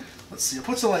 Let's see. I'll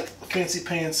put some like fancy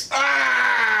pants.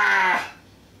 Ah!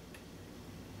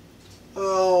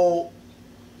 Oh.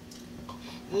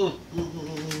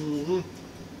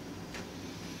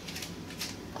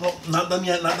 Oh, not done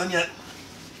yet. Not done yet.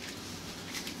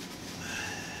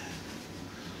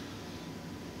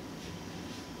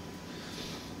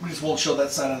 We just won't show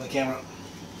that side on the camera.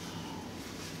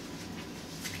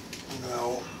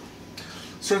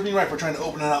 serves me right for trying to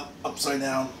open it up upside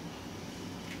down.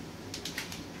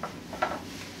 But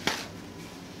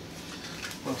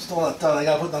I'm still not done. I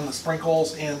gotta put on the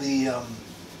sprinkles and the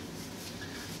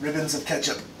ribbons of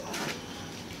ketchup.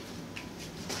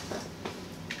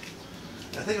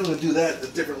 I think I'm gonna do that a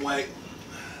different way.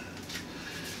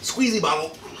 Squeezy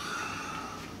bottle.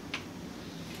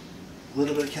 A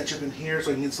little bit of ketchup in here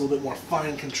so I can get a little bit more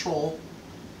fine control.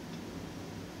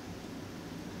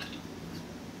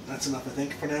 That's enough, I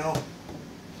think, for now.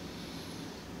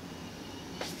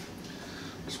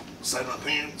 Side my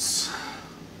pants.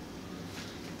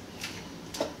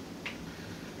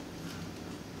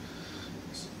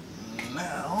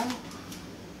 Now,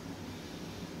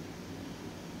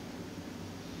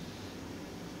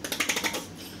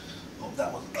 oh,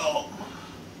 that was, oh.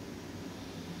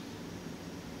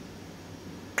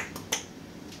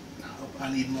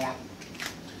 I need more.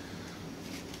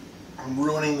 I'm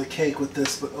ruining the cake with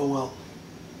this, but oh well.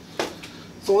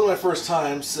 It's only my first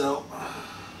time, so.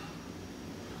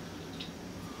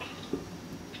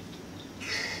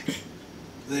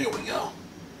 There we go.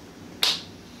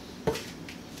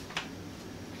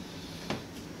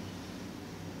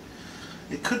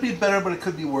 It could be better, but it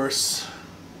could be worse.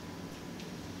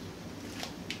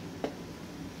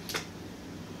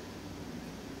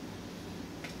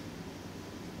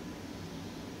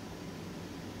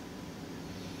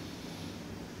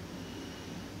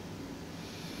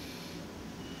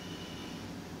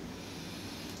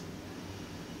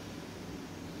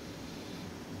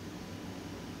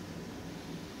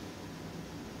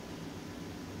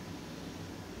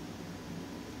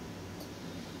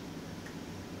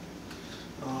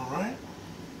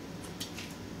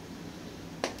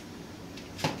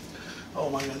 Oh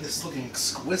my god, this is looking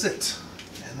exquisite.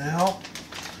 And now,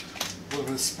 a little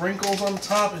bit of sprinkles on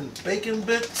top and bacon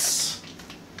bits.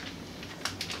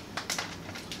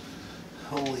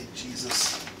 Holy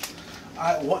Jesus.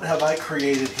 What have I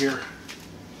created here?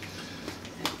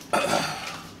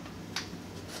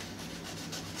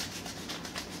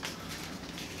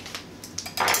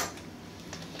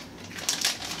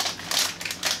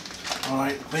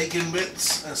 Alright, bacon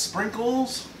bits as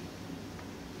sprinkles.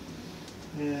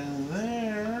 And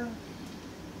there.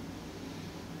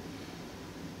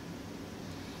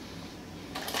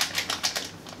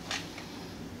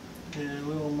 And a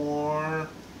little more. A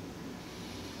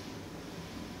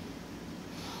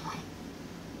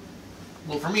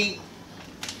little for me.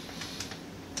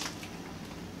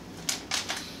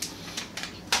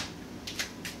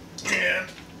 And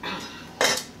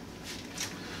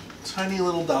tiny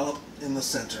little dollop in the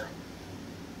center.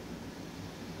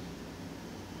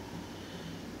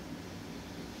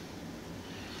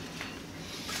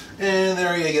 And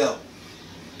there you go.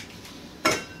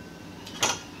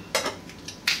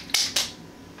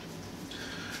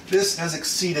 This has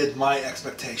exceeded my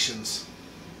expectations.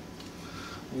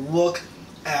 Look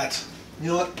at, you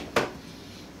know what?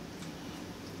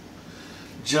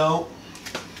 Joe,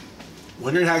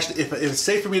 when your hash, if it's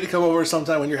safe for me to come over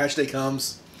sometime when your hash day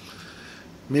comes,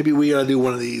 maybe we gotta do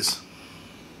one of these.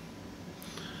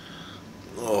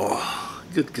 Oh,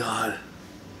 good God.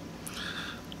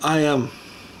 I am.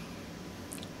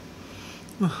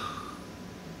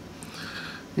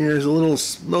 Here's a little,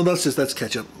 no, that's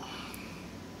ketchup.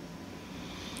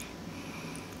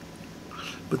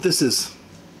 But this is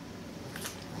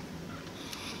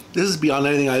beyond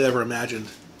anything I'd ever imagined.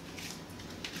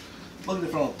 Look at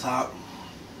it from up top.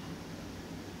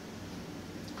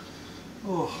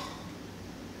 Oh.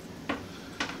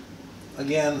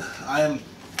 Again,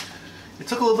 it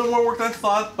took a little bit more work than I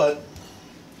thought, but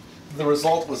the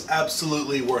result was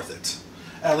absolutely worth it.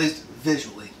 At least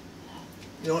visually.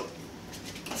 You know what?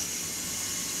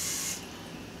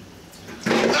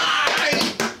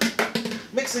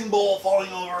 Mixing bowl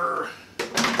falling over.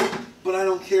 But I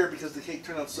don't care because the cake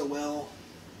turned out so well.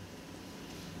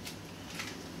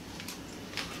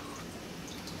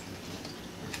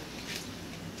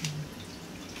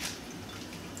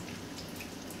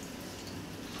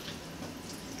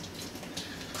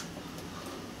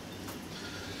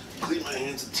 Clean my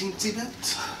hands a teensy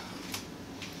bit.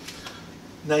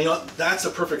 Now you know what? That's a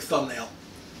perfect thumbnail.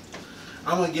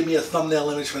 I'm gonna give me a thumbnail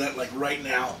image for that like right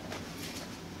now.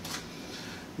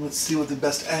 Let's see what the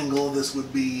best angle of this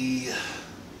would be.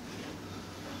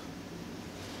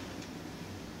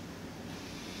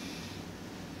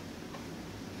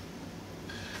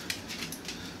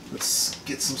 Let's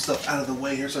get some stuff out of the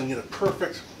way here so I can get a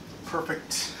perfect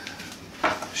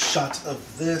shot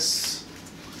of this.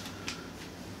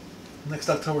 Next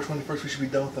October 21st we should be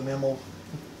done with the mammal.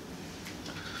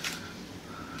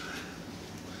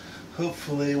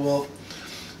 Hopefully, well,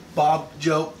 Bob,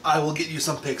 Joe, I will get you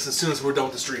some pics as soon as we're done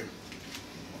with the stream.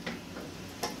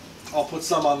 I'll put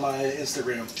some on my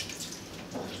Instagram.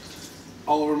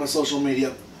 All over my social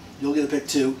media. You'll get a pic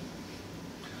too.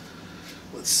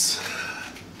 Let's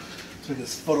make it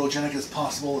as photogenic as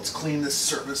possible. Let's clean this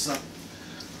surface up.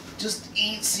 Just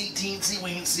teensy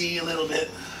weensy a little bit.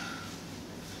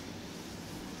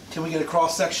 Can we get a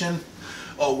cross section?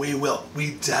 Oh, we will.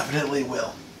 We definitely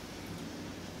will.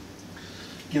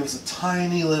 Give us a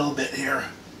tiny little bit here.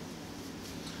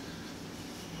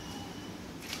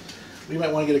 We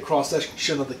might want to get a cross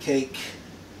section of the cake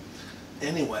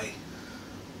anyway.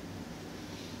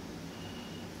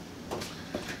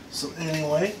 So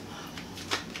anyway,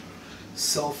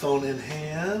 cell phone in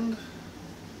hand.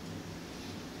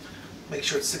 Make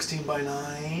sure it's 16 by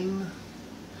 9.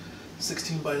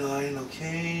 16 by 9,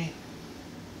 okay.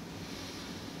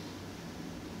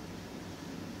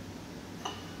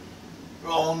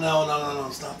 Oh no,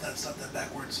 stop that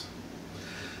backwards.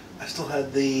 I still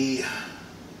had the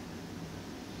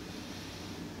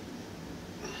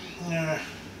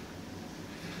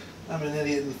I'm an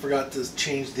idiot and forgot to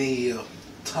change the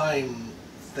time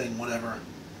thing, whatever.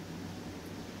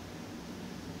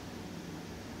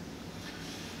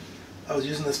 I was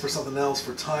using this for something else,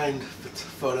 for timed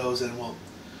photos, and well,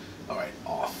 alright,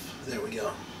 off. There we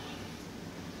go.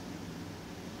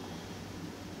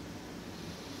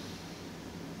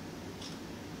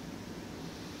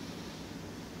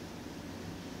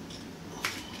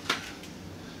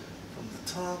 From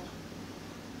the top.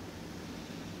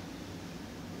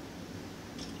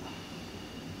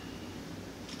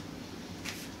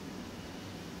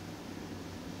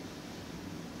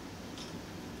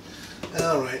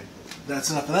 Alright,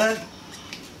 that's enough of that.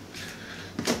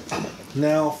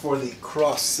 Now for the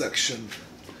cross section.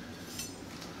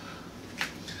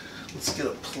 Let's get a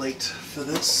plate for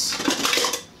this.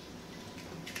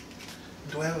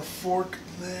 Do I have a fork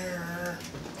there?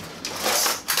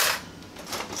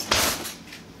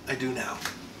 I do now.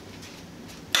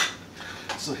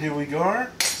 So here we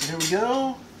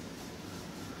go.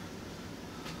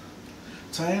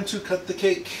 Time to cut the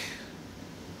cake.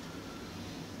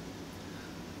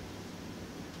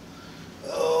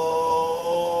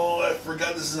 I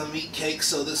forgot this is a meat cake,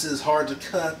 so this is hard to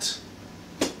cut.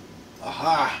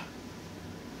 Aha!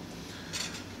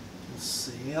 Let's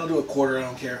see, I'll do a quarter, I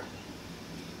don't care.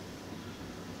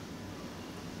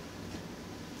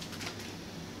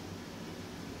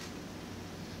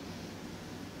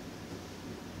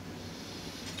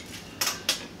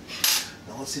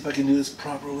 Now let's see if I can do this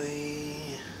properly.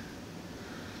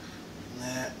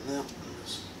 No.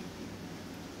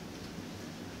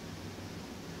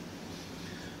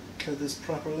 Cut this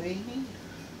properly.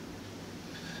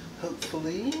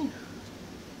 Hopefully.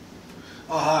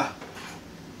 Aha!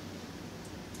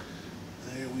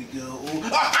 There we go.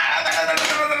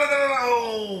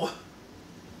 Oh!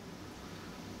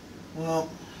 Well,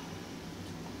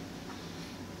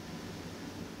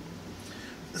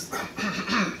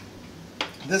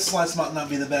 this slice might not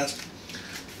be the best,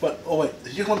 but oh wait,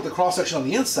 if you want the cross section on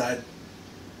the inside,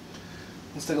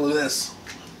 let's take a look at this.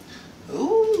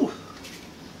 Ooh!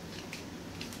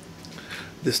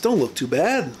 This don't look too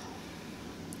bad.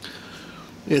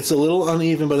 It's a little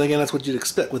uneven, but again, that's what you'd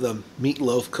expect with a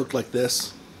meatloaf cooked like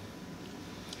this.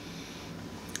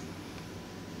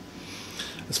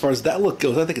 As far as that look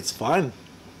goes, I think it's fine.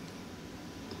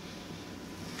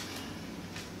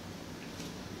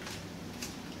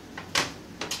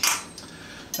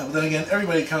 Now, but then again,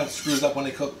 everybody kind of screws up when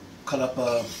they cut up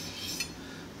a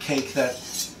cake that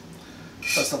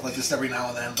does stuff like this every now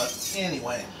and then, but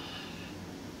anyway.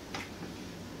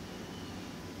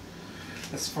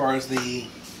 As far as the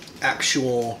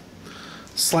actual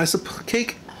slice of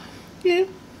cake, yeah,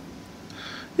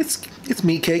 it's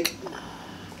meat cake.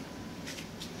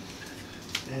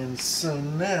 And so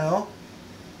now,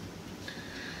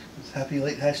 happy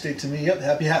late hatch day to me. Yep,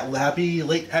 happy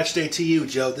late hatch day to you,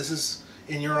 Joe. This is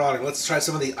in your honor. Let's try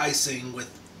some of the icing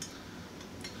with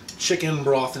chicken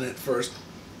broth in it first.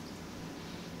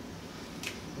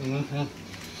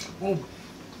 Oh,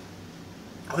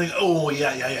 I think. Oh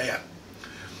yeah.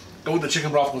 Going with the chicken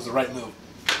broth was the right move.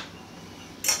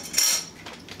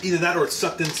 Either that or it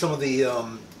sucked in some of the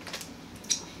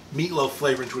meatloaf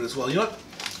flavor into it as well. You know what?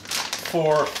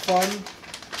 For fun,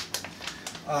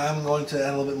 I'm going to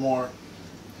add a little bit more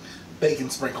bacon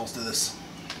sprinkles to this.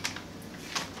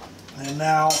 And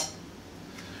now,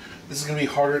 this is going to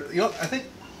be harder. You know what? I think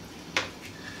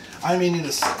I may need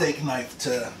a steak knife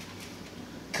to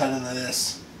cut into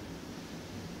this.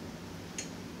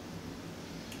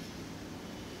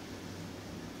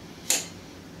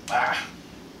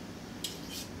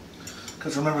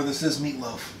 Because remember, this is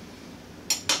meatloaf.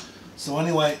 So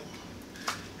anyway,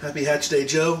 happy Hatch Day,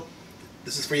 Joe.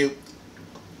 This is for you.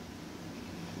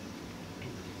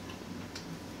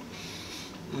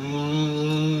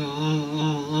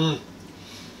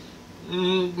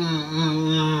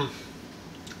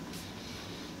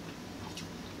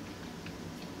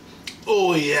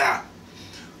 Oh yeah.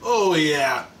 Oh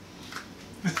yeah.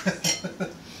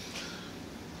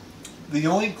 The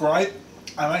only gripe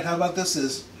I might have about this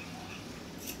is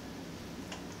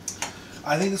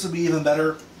I think this would be even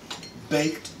better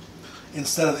baked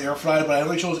instead of air fried, but I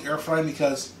only chose air fried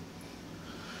because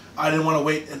I didn't want to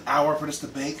wait an hour for this to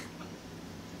bake.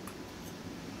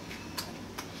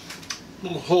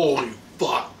 Holy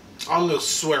fuck. I'm gonna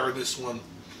swear at this one.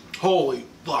 Holy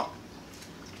fuck.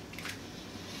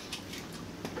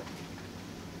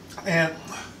 And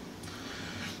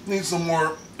need some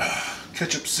more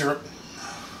ketchup syrup.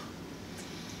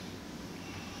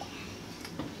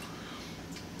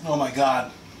 Oh my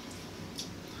god.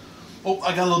 Oh,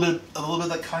 I got a little bit of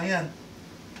that cayenne.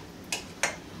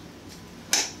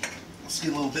 Let's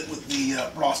get a little bit with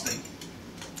the frosting.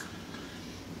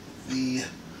 The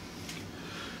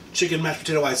chicken mashed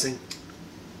potato icing.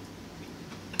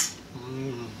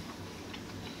 Mmm.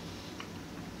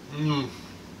 Mmm.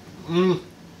 Mmm.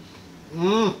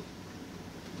 Mmm.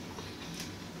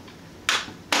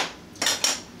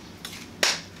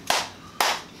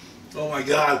 Oh my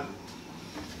god.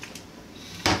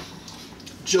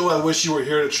 Joe, I wish you were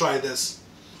here to try this.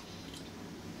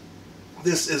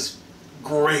 This is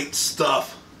great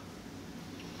stuff.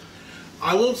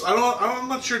 I'm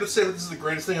not sure to say that this is the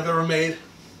greatest thing I've ever made,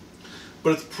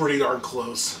 but it's pretty darn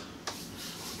close.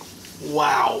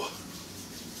 Wow.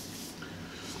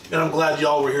 And I'm glad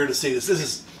y'all were here to see this.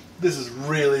 This is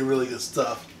really, really good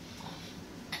stuff.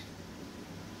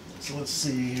 So let's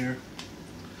see here.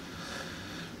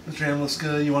 Mr. Ham looks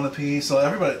good. You want a piece? So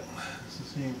everybody,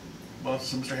 let's see. Well,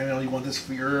 so Mr. Ham, you want this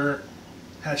for your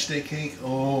Hatch Day cake?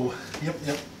 Oh, yep.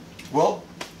 Well,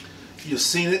 you've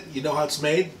seen it. You know how it's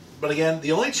made. But again,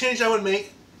 the only change I would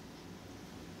make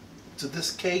to this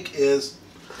cake is,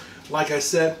 like I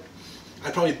said,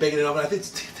 I'd probably bake it in the oven. I think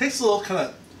it tastes a little kind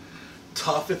of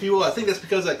tough, if you will. I think that's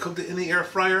because I cooked it in the air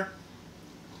fryer.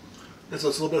 And so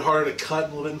it's a little bit harder to cut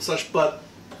and a little bit and such. But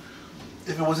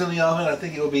if it was in the oven, I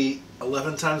think it would be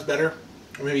 11 times better.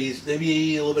 Or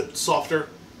maybe a little bit softer.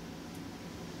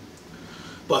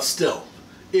 But still,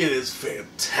 it is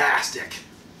fantastic.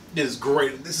 It is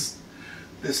great. This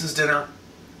is dinner,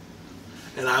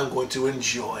 and I'm going to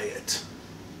enjoy it.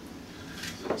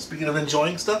 Speaking of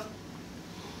enjoying stuff,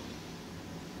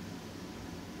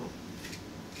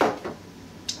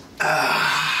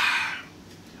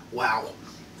 wow.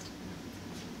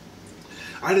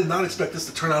 I did not expect this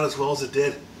to turn out as well as it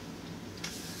did.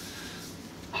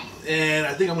 And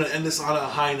I think I'm going to end this on a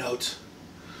high note.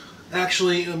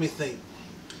 Actually, let me think.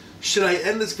 Should I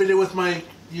end this video with my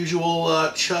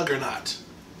usual chug or not?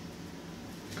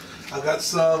 I've got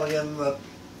some, again, what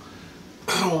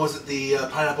was it, the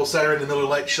pineapple cider and the Miller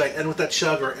Lite. Should I end with that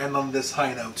chug or end on this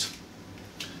high note?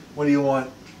 What do you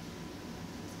want?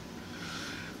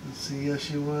 Let's see, yes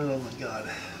you would. Oh my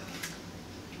god.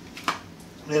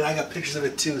 Man, I got pictures of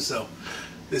it too, so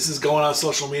this is going on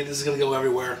social media. This is going to go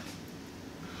everywhere.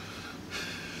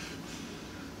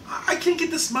 I can't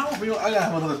get this smile for you. I gotta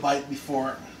have another bite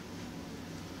before.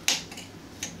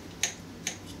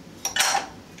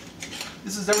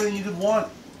 This is everything you could want.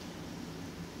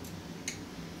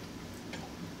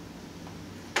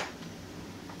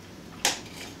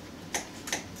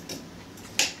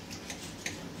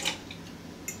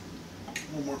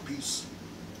 One more piece.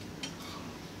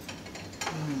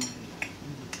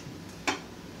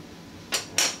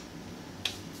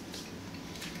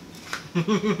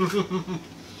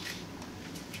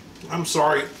 I'm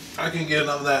sorry, I can't get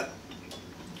enough of that.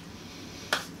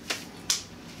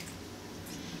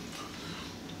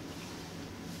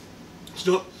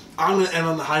 So I'm going to end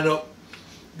on the high note.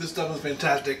 This stuff is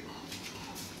fantastic.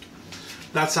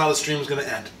 That's how the stream is going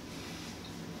to end.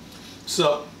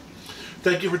 So,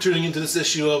 thank you for tuning into this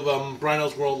issue of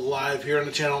Bryno's World Live here on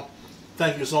the channel.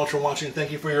 Thank you so much for watching.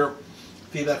 Thank you for your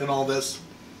feedback on all this.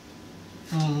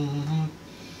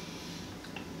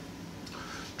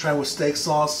 Try with steak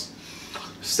sauce.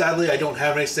 Sadly, I don't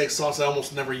have any steak sauce. I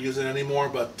almost never use it anymore,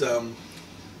 but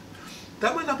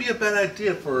that might not be a bad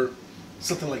idea for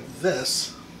something like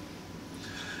this.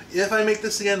 If I make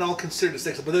this again, I'll consider the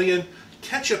steak sauce. But then again,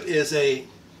 ketchup is a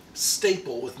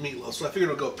staple with meatloaf, so I figured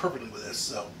it would go perfectly with this.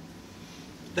 So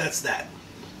that's that.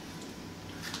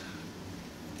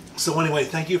 So anyway,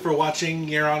 thank you for watching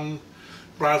here on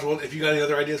Bryno's World. If you got any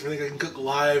other ideas for things I can cook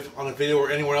live on a video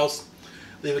or anywhere else,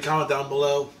 leave a comment down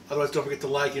below. Otherwise, don't forget to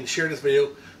like and share this video.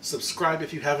 Subscribe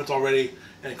if you haven't already,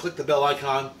 and click the bell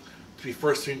icon to be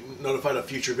first to be notified of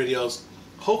future videos.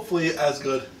 Hopefully as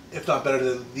good, if not better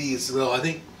than these. Though I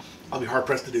think I'll be hard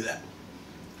pressed to do that.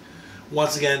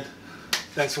 Once again,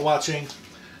 thanks for watching.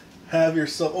 Have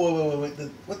yourself. Oh wait.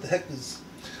 What the heck is?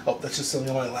 Oh, that's just something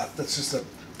on my lap. That's just a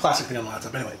plastic thing on my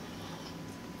laptop.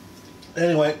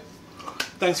 Anyway,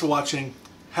 thanks for watching.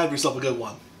 Have yourself a good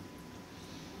one.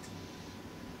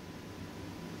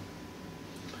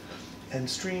 End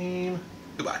stream.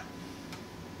 Goodbye.